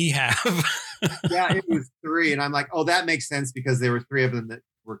does B have? Yeah, it was 3. And I'm like, oh, that makes sense because there were 3 of them that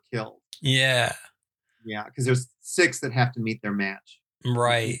were killed. Yeah. Yeah, because there's 6 that have to meet their match.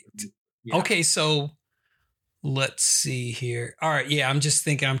 Right. Yeah. Okay, so let's see here. All right, yeah, I'm just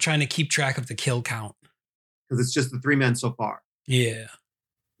thinking, I'm trying to keep track of the kill count. Because it's just the 3 men so far. Yeah.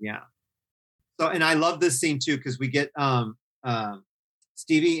 Yeah. So, and I love this scene too, because we get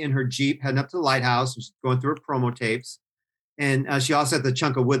Stevie in her Jeep heading up to the lighthouse, and she's going through her promo tapes. And she also had the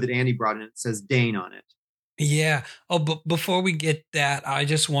chunk of wood that Andy brought in. It says Dane on it. Yeah. Oh, but before we get that, I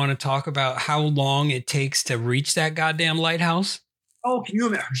just want to talk about how long it takes to reach that goddamn lighthouse. Oh, can you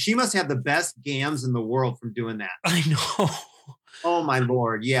imagine? She must have the best gams in the world from doing that. I know. Oh my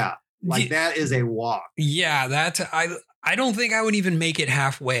Lord. Yeah. Like that is a walk. Yeah. I don't think I would even make it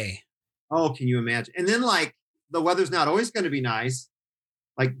halfway. Oh, can you imagine? And then like the weather's not always going to be nice.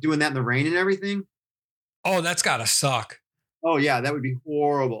 Like doing that in the rain and everything. Oh, that's gotta suck. Oh yeah. That would be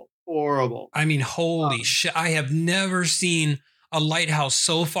horrible. Horrible. I mean, holy shit. I have never seen a lighthouse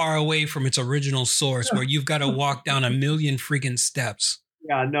so far away from its original source where you've got to walk down a million freaking steps.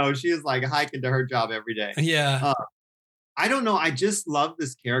 Yeah, no, she is like hiking to her job every day. Yeah. I don't know. I just love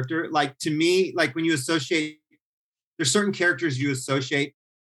this character. Like to me, like when you associate, there's certain characters you associate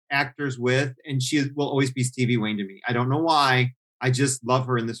actors with, and she will always be Stevie Wayne to me. I don't know why. I just love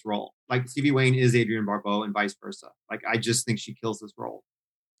her in this role. Like Stevie Wayne is Adrienne Barbeau and vice versa. Like I just think she kills this role.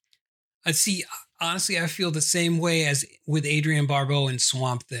 I see. Honestly, I feel the same way as with Adrienne Barbeau in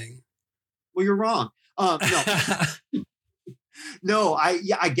Swamp Thing. Well, you're wrong. No, no,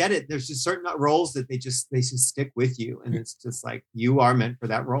 I get it. There's just certain roles that they just stick with you, and it's just like you are meant for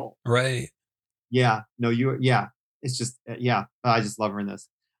that role. Right. Yeah. No, yeah. It's just yeah. I just love her in this.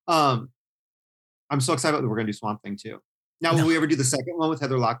 I'm so excited that we're gonna do Swamp Thing too. Now, will we ever do the second one with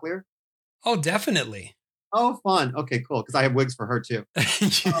Heather Locklear? Oh, definitely. Oh, fun. Okay, cool. Because I have wigs for her too.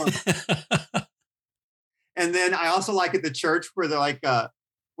 And then I also like at the church where they're like,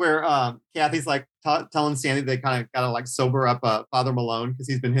 where Kathy's like telling Sandy they kind of got to like sober up Father Malone because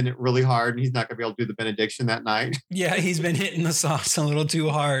he's been hitting it really hard and he's not going to be able to do the benediction that night. Yeah, he's been hitting the sauce a little too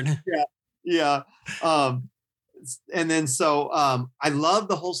hard. Yeah. And then I love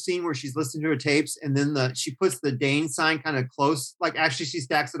the whole scene where she's listening to her tapes and then she puts the Dane sign kind of close. Like actually she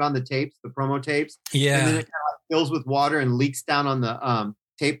stacks it on the tapes, the promo tapes. Yeah. And then it kind of like fills with water and leaks down on the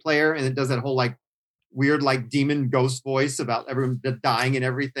tape player. And it does that whole like weird like demon ghost voice about everyone dying and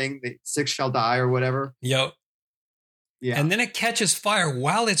everything. The sick shall die or whatever. Yep. Yeah. And then it catches fire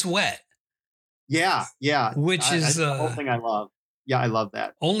while it's wet. Yeah. Yeah. Which is the whole thing I love. Yeah, I love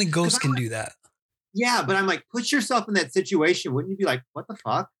that. Only ghosts can do that. Yeah, but I'm like, put yourself in that situation. Wouldn't you be like, what the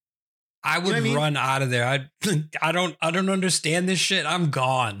fuck? I would run out of there. I don't understand this shit. I'm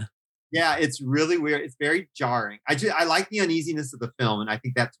gone. Yeah, it's really weird. It's very jarring. I like the uneasiness of the film, and I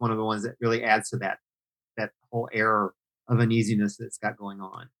think that's one of the ones that really adds to that whole air of uneasiness that's got going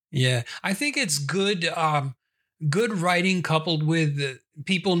on. Yeah, I think it's good good writing coupled with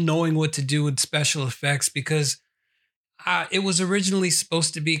people knowing what to do with special effects because it was originally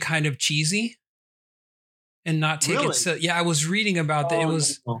supposed to be kind of cheesy. And not take it so. Yeah, I was reading about that. It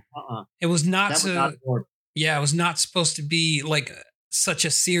was. It was not. Yeah, it was not supposed to be like such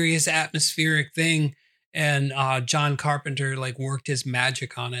a serious atmospheric thing. And John Carpenter like worked his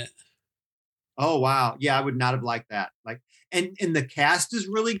magic on it. Oh wow! Yeah, I would not have liked that. Like, and the cast is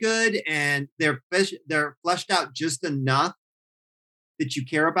really good, and they're fleshed out just enough that you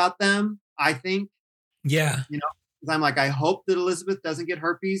care about them. I think. Yeah. You know, because I'm like, I hope that Elizabeth doesn't get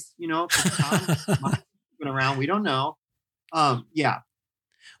herpes. You know. Around, we don't know. Yeah,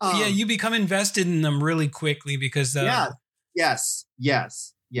 you become invested in them really quickly because yes.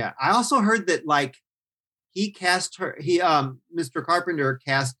 I also heard that like he cast her. Mr. Carpenter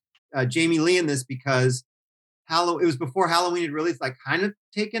cast Jamie Lee in this because it was before Halloween had really like kind of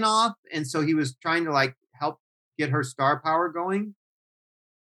taken off, and so he was trying to like help get her star power going.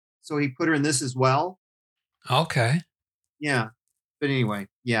 So he put her in this as well. Okay. Yeah, but anyway,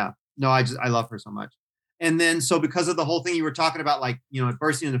 yeah. No, I love her so much. And then, so because of the whole thing you were talking about, like, you know,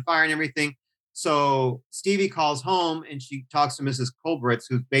 bursting into fire and everything. So Stevie calls home and she talks to Mrs. Culbritz,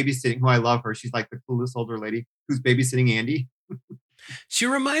 who's babysitting, who I love her. She's like the coolest older lady who's babysitting Andy. She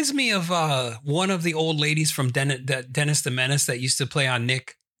reminds me of one of the old ladies from Dennis the Menace that used to play on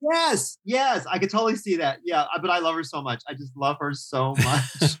Nick. Yes. I could totally see that. Yeah. But I love her so much. I just love her so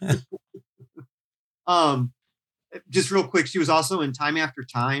much. Just real quick, she was also in Time After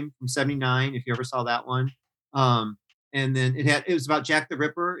Time from '79. If you ever saw that one, and then it was about Jack the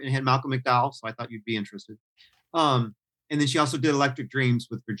Ripper and it had Malcolm McDowell, so I thought you'd be interested. And then she also did Electric Dreams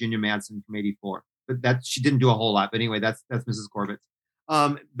with Virginia Madsen from '84, but that she didn't do a whole lot. But anyway, that's Mrs. Corbett.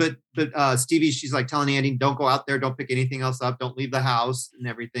 But Stevie, she's like telling Andy, don't go out there, don't pick anything else up, don't leave the house and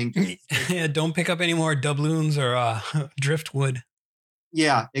everything. Yeah, don't pick up any more doubloons or driftwood.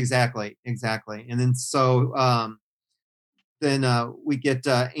 Yeah, exactly. And then then we get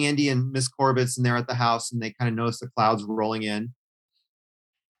Andy and Miss Corbett, and they're at the house, and they kind of notice the clouds rolling in.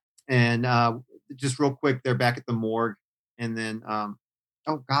 And just real quick, they're back at the morgue, and then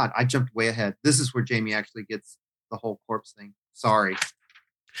oh God, I jumped way ahead. This is where Jamie actually gets the whole corpse thing. Sorry.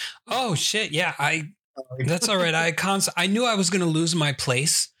 Oh shit! Yeah, that's all right. I knew I was going to lose my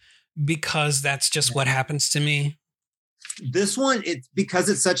place because that's just what happens to me. This one, it's because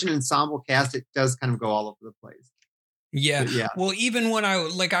it's such an ensemble cast, it does kind of go all over the place. Yeah. Well, even when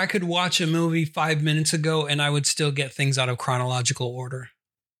I could watch a movie 5 minutes ago and I would still get things out of chronological order.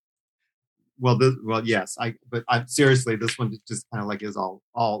 Well, yes. But seriously, this one just kind of like is all.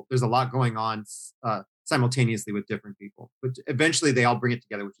 There's a lot going on simultaneously with different people, but eventually they all bring it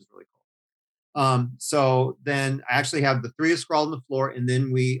together, which is really cool. So then I actually have the three of scrawled on the floor, and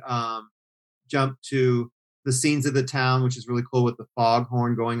then we jump to the scenes of the town, which is really cool with the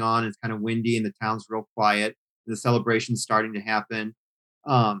foghorn going on. It's kind of windy and the town's real quiet. The celebration's starting to happen.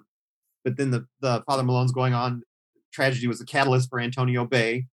 But then the Father Malone's going on. Tragedy was a catalyst for Antonio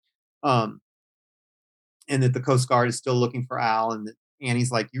Bay. And that the Coast Guard is still looking for Al, and that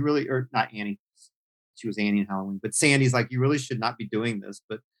Annie's like, you really, or not Annie, she was Annie in Halloween, but Sandy's like, you really should not be doing this.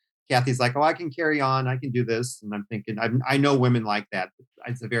 But Kathy's like, oh, I can carry on. I can do this. And I'm thinking, I know women like that.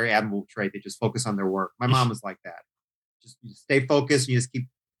 It's a very admirable trait. They just focus on their work. My mom was like that. Just you stay focused and you just keep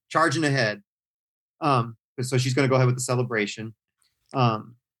charging ahead. So she's going to go ahead with the celebration.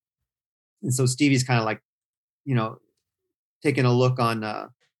 And so Stevie's kind of like, you know, taking a look on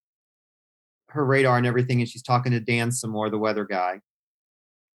her radar and everything. And she's talking to Dan some more, the weather guy.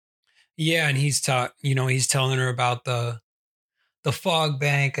 Yeah. And he's telling her about the the fog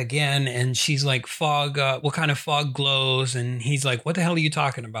bank again, and she's like, fog, what kind of fog glows? And he's like, what the hell are you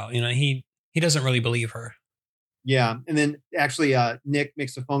talking about? You know, he doesn't really believe her. Yeah. And then actually, Nick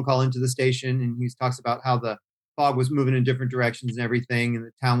makes a phone call into the station, and he talks about how the fog was moving in different directions and everything, and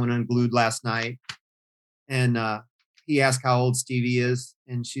the town went unglued last night. And he asks how old Stevie is,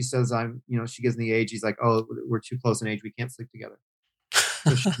 and she says, she gives him the age. He's like, oh, we're too close in age. We can't sleep together.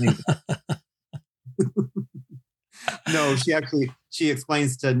 So no, she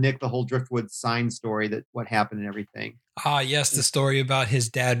explains to Nick the whole Driftwood sign story, that what happened and everything. Ah, yes, the story about his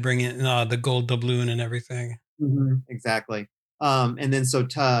dad bringing the gold doubloon and everything. Mm-hmm, exactly. And then so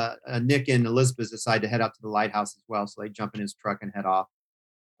Nick and Elizabeth decide to head out to the lighthouse as well. So they jump in his truck and head off.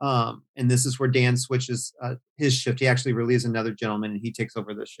 And this is where Dan switches his shift. He actually relieves another gentleman, and he takes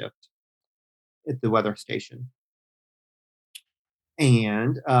over the shift at the weather station.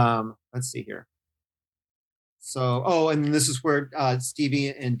 And let's see here. So, and this is where Stevie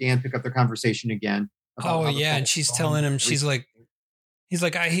and Dan pick up their conversation again. Oh, yeah. And she's telling him, he's like,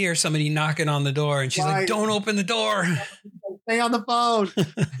 I hear somebody knocking on the door. And she's like, don't open the door. Stay on the phone.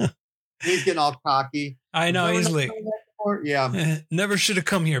 He's getting all cocky. I know. He's like, yeah. Never should have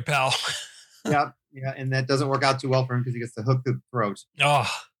come here, pal. Yeah. Yeah. And that doesn't work out too well for him because he gets the hook through the throat. Oh,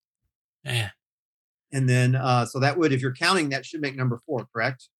 man. And then, so that would, if you're counting, that should make number 4,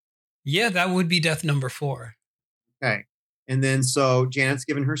 correct? Yeah, that would be death number 4. Okay. And then, so Janet's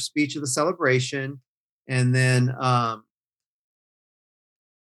given her speech of the celebration. And then,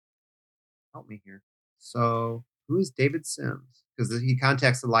 help me here. So who is David Sims? Because he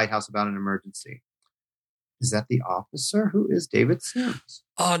contacts the lighthouse about an emergency. Is that the officer? Who is David Sims?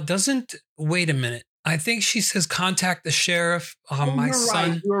 Wait a minute. I think she says contact the sheriff. My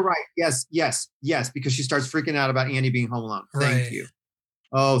son. Right. You're right. Yes. Because she starts freaking out about Andy being home alone. Thank you.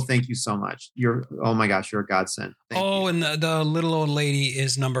 Oh, thank you so much. Oh my gosh, you're a godsend. Thank you. And the little old lady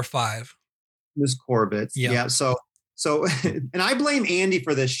is number 5. Miss Corbett. Yep. Yeah. So, and I blame Andy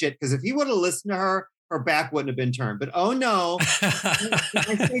for this shit, because if he would have listened to her back wouldn't have been turned. But oh no,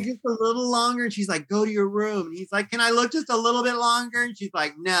 I say just a little longer, and she's like, "Go to your room." And he's like, "Can I look just a little bit longer?" And she's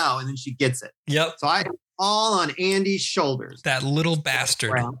like, "No." And then she gets it. Yep. So I all on Andy's shoulders. That little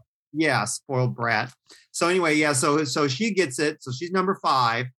bastard. Brat. Yeah, spoiled brat. So anyway, yeah. So she gets it. So she's number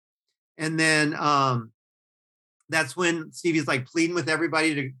 5, and then that's when Stevie's like pleading with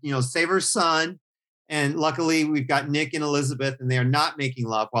everybody to save her son. And luckily, we've got Nick and Elizabeth, and they are not making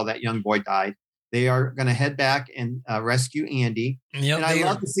love while that young boy died. They are going to head back and rescue Andy. Yep, and I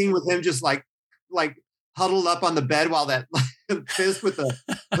love the scene with him just like huddled up on the bed while that fist with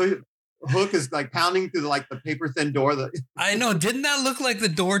the hook is like pounding through the paper thin door. I know. Didn't that look like the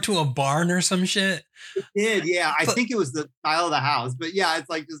door to a barn or some shit? It did. Yeah. I think it was the style of the house, but yeah, it's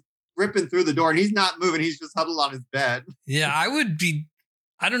like just ripping through the door, and he's not moving. He's just huddled on his bed. Yeah.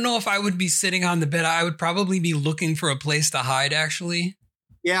 I don't know if I would be sitting on the bed. I would probably be looking for a place to hide, actually.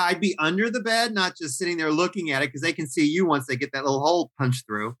 Yeah, I'd be under the bed, not just sitting there looking at it, because they can see you once they get that little hole punched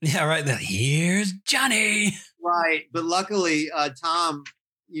through. Yeah, right. Here's Johnny. Right. But luckily, Tom,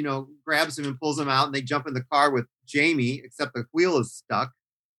 grabs him and pulls him out, and they jump in the car with Jamie, except the wheel is stuck.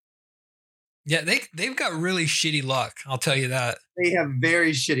 Yeah, they've got really shitty luck. I'll tell you that. They have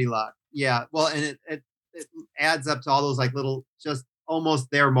very shitty luck. Yeah. Well, and it adds up to all those little just almost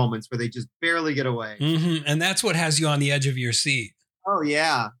there moments where they just barely get away. Mm-hmm. And that's what has you on the edge of your seat. Oh,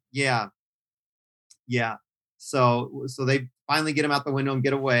 yeah. So they finally get him out the window and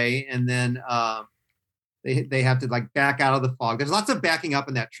get away. And then they have to back out of the fog. There's lots of backing up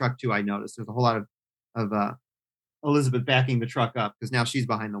in that truck too. I noticed there's a whole lot of Elizabeth backing the truck up because now she's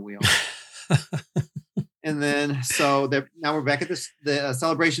behind the wheel. And then now we're back at the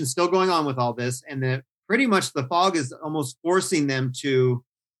celebration still going on with all this. And then pretty much the fog is almost forcing them to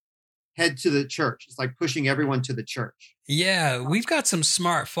head to the church. It's like pushing everyone to the church. Yeah, we've got some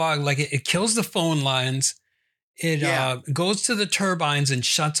smart fog. It kills the phone lines. It goes to the turbines and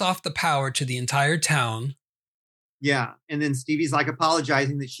shuts off the power to the entire town. Yeah, and then Stevie's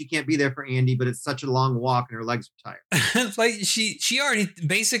apologizing that she can't be there for Andy, but it's such a long walk and her legs are tired. It's like she already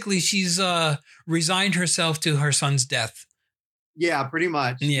she's resigned herself to her son's death. Yeah, pretty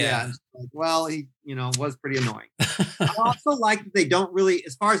much. Yeah. Well, he, was pretty annoying. I also like that they don't really,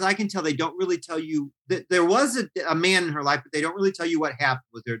 as far as I can tell, they don't really tell you that there was a man in her life, but they don't really tell you what happened.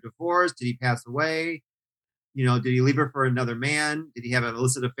 Was there a divorce? Did he pass away? Did he leave her for another man? Did he have an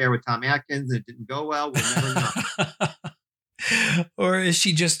illicit affair with Tom Atkins and it didn't go well? We'll never know. Or is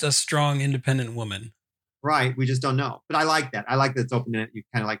she just a strong, independent woman? Right. We just don't know. But I like that. I like that it's open and you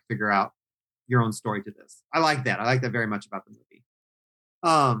kind of figure out your own story to this. I like that. I like that very much about the movie.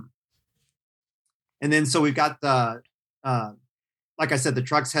 And then so we've got like I said, the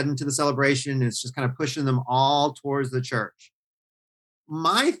truck's heading to the celebration. And it's just kind of pushing them all towards the church.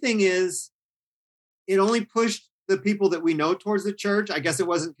 My thing is, it only pushed the people that we know towards the church. I guess it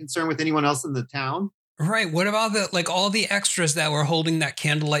wasn't concerned with anyone else in the town. Right. What about all the extras that were holding that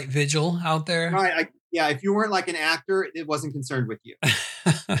candlelight vigil out there? Right. If you weren't like an actor, it wasn't concerned with you.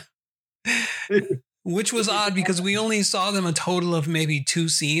 Which was odd because we only saw them a total of maybe 2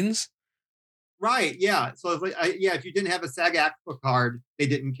 scenes. Right. Yeah. So if you didn't have a SAG-AFTRA card, they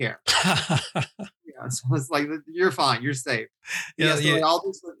didn't care. Yeah. So it's like, you're fine. You're safe. Yeah.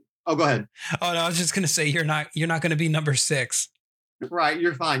 Oh, go ahead. Oh, no, I was just going to say, you're not going to be number 6. Right.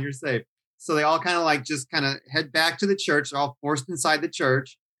 You're fine. You're safe. So they all kind of head back to the church. They're all forced inside the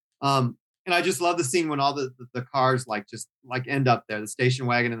church. And I just love the scene when all the cars end up there, the station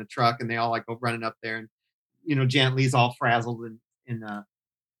wagon and the truck, and they all go running up there. And, Janet Leigh's all frazzled and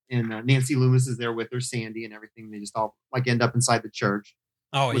Nancy Loomis is there with her, Sandy and everything. They just all end up inside the church.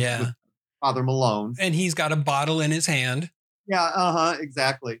 Oh, with Father Malone. And he's got a bottle in his hand. Yeah.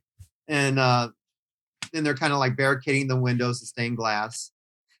 Exactly. And then they're kind of barricading the windows, the stained glass.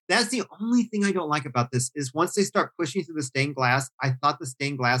 That's the only thing I don't like about this is once they start pushing through the stained glass, I thought the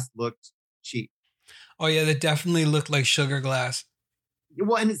stained glass looked cheap. Oh yeah, that definitely looked like sugar glass.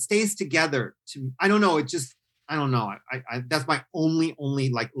 Well, and it stays together. I don't know. I don't know. I that's my only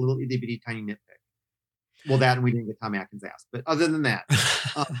little itty bitty tiny nitpick. Well, that and we didn't get Tom Atkins' ass, but other than that,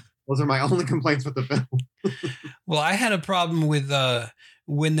 those are my only complaints with the film. Well, I had a problem with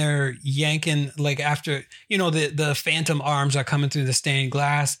when they're yanking, after, the phantom arms are coming through the stained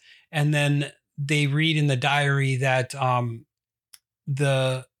glass. And then they read in the diary that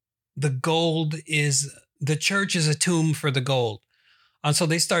the gold is, the church is a tomb for the gold. And so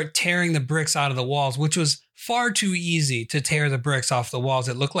they start tearing the bricks out of the walls, which was far too easy to tear the bricks off the walls.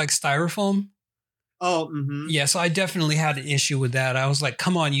 It looked like styrofoam. Oh, mm-hmm. Yeah. So I definitely had an issue with that. I was like,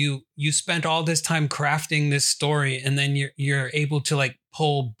 come on, you spent all this time crafting this story and then you're able to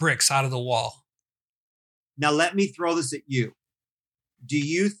pull bricks out of the wall. Now, let me throw this at you. Do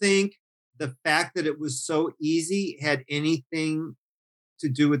you think the fact that it was so easy had anything to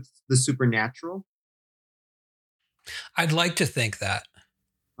do with the supernatural? I'd like to think that.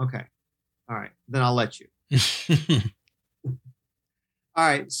 Okay. All right. Then I'll let you. All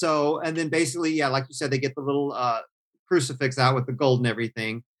right. So, and then basically, yeah, like you said, they get the little crucifix out with the gold and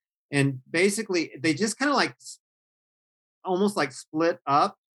everything. And basically, they just kind of almost split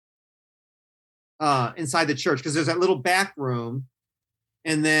up inside the church because there's that little back room.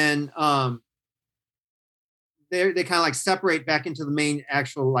 And then they kind of separate back into the main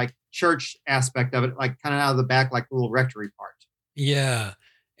actual church aspect of it, kind of out of the back, the little rectory part. Yeah.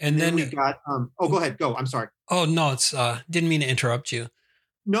 And then we got, go ahead. Go. I'm sorry. Oh, no, it's, didn't mean to interrupt you.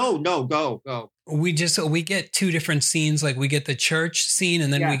 No, go. We get 2 different scenes. We get the church scene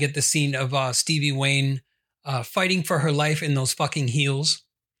and then we get the scene of Stevie Wayne fighting for her life in those fucking heels.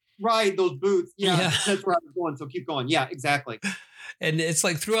 Right. Those boots. Yeah. That's where I was going. So keep going. Yeah, exactly. And it's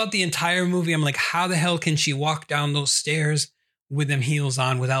throughout the entire movie, I'm like, how the hell can she walk down those stairs with them heels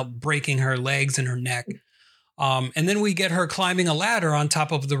on without breaking her legs and her neck? And then we get her climbing a ladder on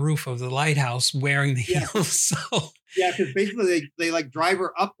top of the roof of the lighthouse wearing the heels. So yeah, because basically they drive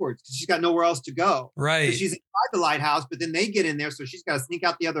her upwards because she's got nowhere else to go. Right. So she's inside the lighthouse, but then they get in there, so she's got to sneak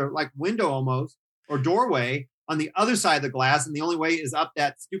out the other window almost or doorway on the other side of the glass, and the only way is up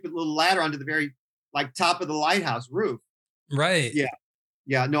that stupid little ladder onto the very top of the lighthouse roof. Right. Yeah.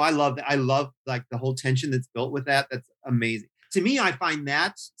 Yeah. No, I love that. I love the whole tension that's built with that. That's amazing. To me, I find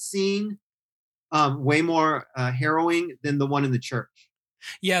that scene way more harrowing than the one in the church.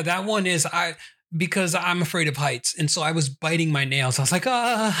 Yeah, that one is because I'm afraid of heights. And so I was biting my nails. I was like,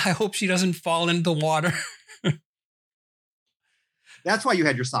 I hope she doesn't fall into the water. That's why you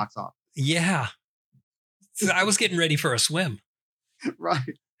had your socks off. Yeah. I was getting ready for a swim.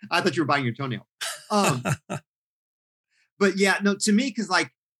 Right. I thought you were biting your toenail. But yeah, no, to me, because I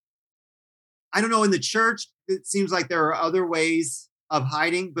don't know, in the church, it seems like there are other ways of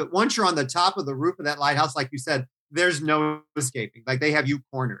hiding. But once you're on the top of the roof of that lighthouse, like you said, there's no escaping. They have you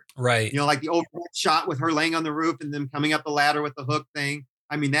cornered. Right. The overhead shot with her laying on the roof and then coming up the ladder with the hook thing.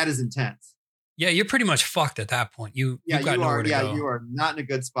 I mean, that is intense. Yeah, you're pretty much fucked at that point. You got nowhere to go. You are not in a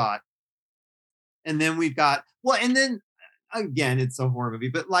good spot. And then we've got, and then again, it's a horror movie,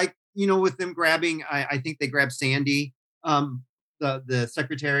 but with them grabbing, I think they grabbed Sandy, the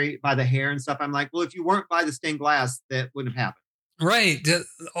secretary, by the hair and stuff. I'm like, well, if you weren't by the stained glass, that wouldn't have happened. Right.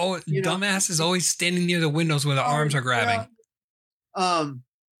 Dumbass is always standing near the windows where the arms are grabbing. Yeah.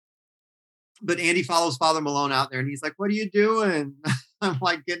 But Andy follows Father Malone out there and he's like, what are you doing? I'm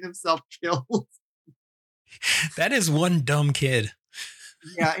getting himself killed. That is one dumb kid.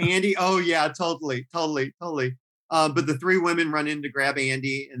 Yeah, Andy. Oh yeah, totally. But the three women run in to grab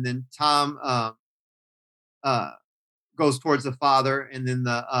Andy, and then Tom uh, goes towards the father, and then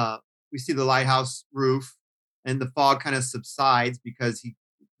we see the lighthouse roof, and the fog kind of subsides because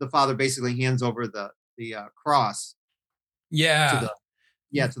the father basically hands over the cross to Yeah.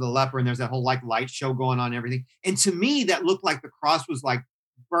 the leper, and there's that whole like light show going on and everything. And to me, that looked like the cross was like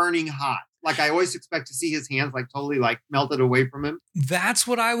burning hot. Like I always expect to see his hands like totally like melted away from him. That's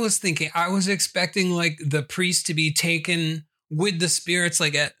what I was thinking. I was expecting like the priest to be taken with the spirits,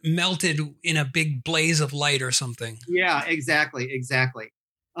 like melted in a big blaze of light or something. Yeah, exactly.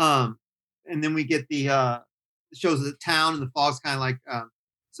 And then we get the shows of the town, and the fog's kind of like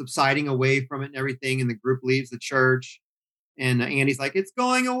subsiding away from it and everything, and the group leaves the church, and Andy's like, it's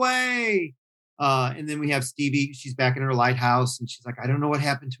going away. And then we have Stevie. She's back in her lighthouse, and she's like, I don't know what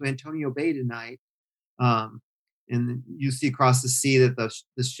happened to Antonio Bay tonight. And you see across the sea that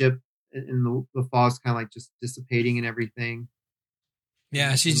the ship and the fog's kind of like just dissipating and everything.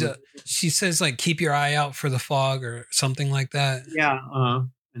 Yeah, she says like keep your eye out for the fog or something like that. Yeah,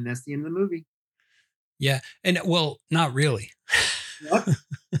 and that's the end of the movie. Yeah, and well, not really. What?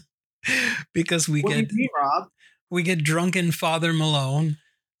 Because we What get do you mean, Rob? we get drunken Father Malone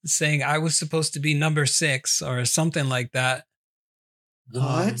saying I was supposed to be number 6 or something like that.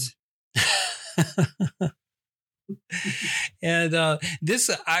 What? And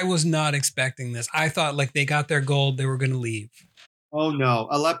this, I was not expecting this. I thought like they got their gold, they were going to leave. Oh no,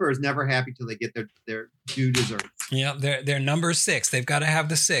 a leper is never happy till they get their due desserts. Yeah, they're number 6. They've got to have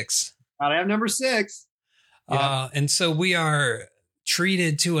the 6. Gotta have number 6. Yeah. And so we are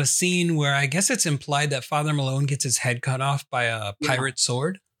treated to a scene where I guess it's implied that Father Malone gets his head cut off by a pirate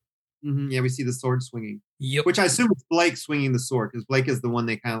sword. Mm-hmm. Yeah, we see the sword swinging. Yep. Which I assume it's Blake swinging the sword, because Blake is the one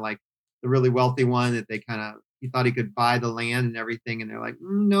they kind of like, the really wealthy one that they kind of, he thought he could buy the land and everything, and they're like,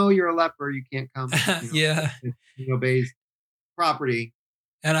 no, you're a leper, you can't come. Yeah. He obeys property.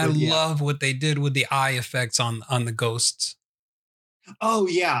 And I love what they did with the eye effects on the ghosts. Oh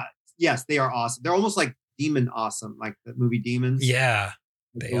yeah, yes, they are awesome. They're almost like demon awesome, like the movie Demons. Yeah,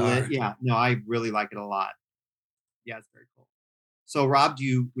 they are. Yeah, no, I really like it a lot. Yeah, it's very cool. So, Rob,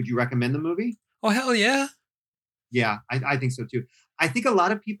 would you recommend the movie? Oh, hell yeah. Yeah, I think so too. I think a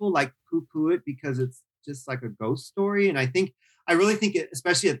lot of people like poo-poo it because it's just like a ghost story. And I really think it,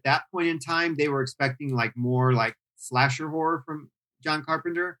 especially at that point in time, they were expecting like more like slasher horror from John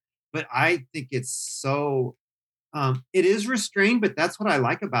Carpenter. But I think it's so, it is restrained, but that's what I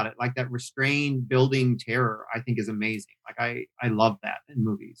like about it. Like that restrained building terror, I think is amazing. Like I love that in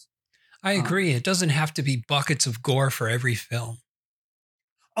movies. I agree. It doesn't have to be buckets of gore for every film.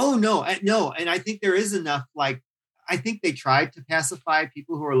 Oh, no. And I think there is enough, like, I think they tried to pacify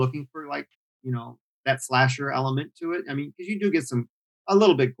people who are looking for like, that slasher element to it. I mean, because you do get a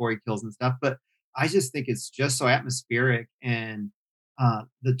little bit gory kills and stuff, but I just think it's just so atmospheric, and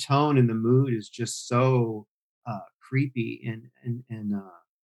the tone and the mood is just so creepy, and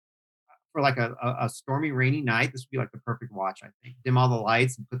for like a stormy, rainy night, this would be like the perfect watch, I think. Dim all the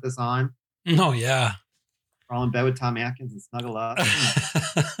lights and put this on. Oh, yeah. We're all in bed with Tom Atkins and snuggle up.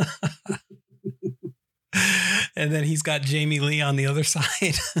 And then he's got Jamie Lee on the other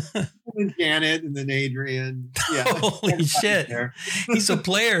side. And Janet, and then Adrian. Yeah. Holy shit. He's a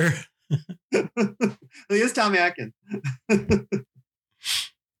player. He is Tom Atkins. And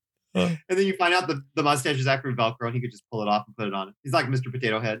then you find out the mustache is actually Velcro, and he could just pull it off and put it on. He's like Mr.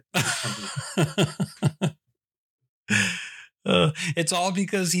 Potato Head. It's all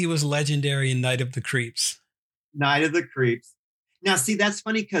because he was legendary in Night of the Creeps. Night of the Creeps. Now, see, that's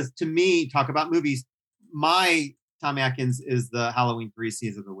funny because to me, talk about movies, my Tom Atkins is the Halloween 3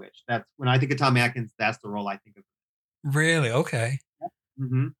 Seasons of the Witch. That's when I think of Tom Atkins, that's the role I think of. Really? Okay.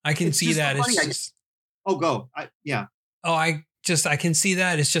 Mm-hmm. I can see that. So it's just, go. Yeah. Oh, I can see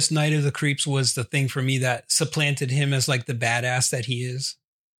that. It's just Night of the Creeps was the thing for me that supplanted him as like the badass that he is.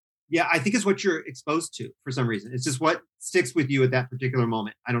 Yeah, I think it's what you're exposed to for some reason. It's just what sticks with you at that particular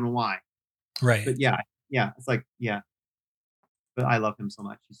moment. I don't know why. Right. But yeah, it's like, yeah. But I love him so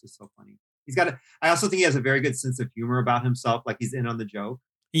much. He's just so funny. I also think he has a very good sense of humor about himself. Like he's in on the joke.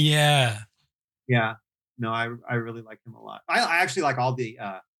 Yeah. Yeah. No, I really like him a lot. I actually like all the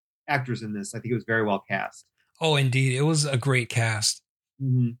actors in this. I think it was very well cast. Oh, indeed. It was a great cast.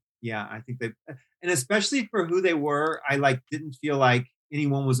 Mm-hmm. Yeah, I think and especially for who they were, I didn't feel like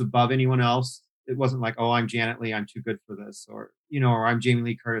anyone was above anyone else. It wasn't like, oh, I'm Janet Leigh, I'm too good for this, or I'm Jamie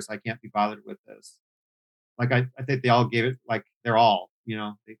Lee Curtis, I can't be bothered with this. Like I think they all gave it like they're all,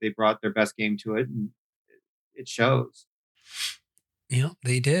 they brought their best game to it, and it shows. Yeah,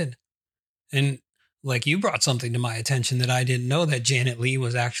 they did. And like you brought something to my attention that I didn't know, that Janet Leigh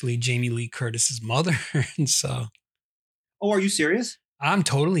was actually Jamie Lee Curtis's mother. And so Oh, are you serious? I'm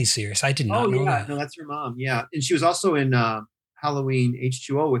totally serious. I did not know that. No, that's her mom. Yeah, and she was also in Halloween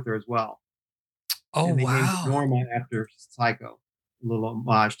H2O with her as well. Oh, and they named wow. Norma after Psycho, a little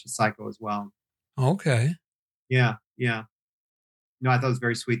homage to Psycho as well. Okay. Yeah. No, I thought it was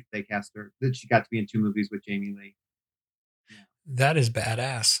very sweet that they cast her, that she got to be in 2 movies with Jamie Lee. That is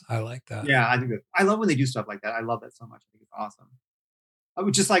badass. I like that. Yeah, I think I love when they do stuff like that. I love that so much. I think it's awesome. I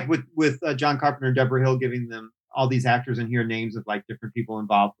would just like with John Carpenter and Deborah Hill giving them all these actors in here names of like different people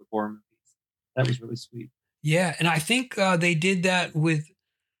involved with horror movies. That was really sweet. Yeah, and I think they did that with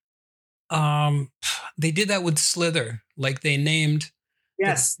Slither. Like they named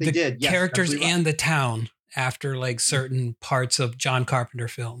the characters and the town after like certain parts of John Carpenter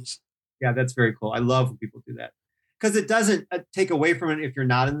films. Yeah, that's very cool. I love when people do that because it doesn't take away from it if you're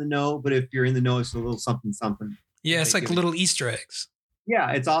not in the know, but if you're in the know, it's a little something. Yeah, it's like little Easter eggs.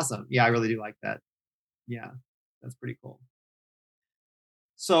 Yeah, it's awesome. Yeah, I really do like that. Yeah, that's pretty cool.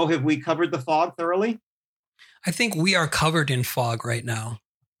 So have we covered the fog thoroughly? I think we are covered in fog right now.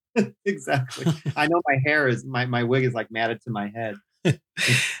 Exactly. I know my hair is, my wig is like matted to my head.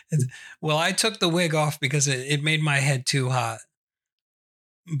 Well, I took the wig off because it made my head too hot.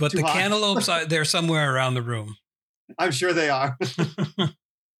 But the cantaloupes, they're somewhere around the room. I'm sure they are.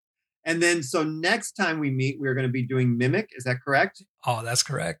 And then, so next time we meet, we're going to be doing Mimic. Is that correct? Oh, that's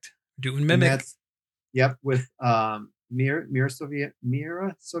correct. Doing Mimic. Yep, with Mira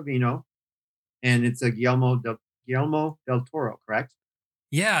Sorvino. And it's a Guillermo del Toro, correct?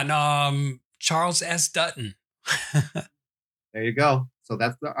 Yeah, and Charles S. Dutton. There you go. So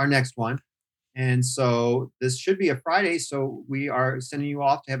that's our next one. And so this should be a Friday. So we are sending you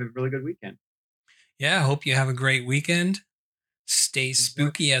off to have a really good weekend. Yeah, I hope you have a great weekend. Stay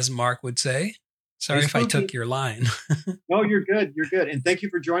spooky, as Mark would say. Sorry if I took your line. No, you're good. You're good. And thank you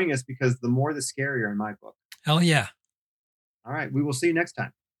for joining us, because the more, the scarier in my book. Hell yeah. All right. We will see you next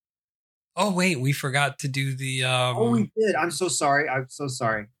time. Oh, wait. We forgot to do the... Oh, we did. I'm so sorry. I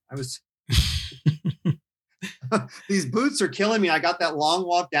was... These boots are killing me. I got that long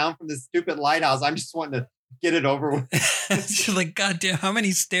walk down from this stupid lighthouse. I'm just wanting to get it over with. It's like, God damn, how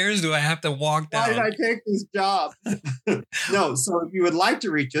many stairs do I have to walk down? Why did I take this job? No, so if you would like to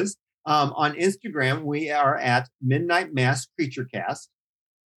reach us on Instagram, we are at Midnight Mass Creature Cast.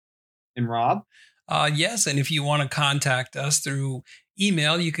 And Rob? Yes, and if you want to contact us through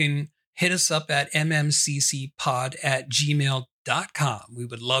email, you can hit us up at mmccpod@gmail.com. We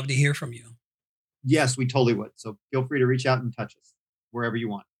would love to hear from you. Yes, we totally would. So feel free to reach out and touch us wherever you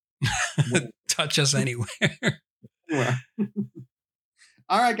want. Touch us anywhere.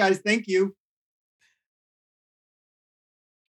 All right, guys. Thank you.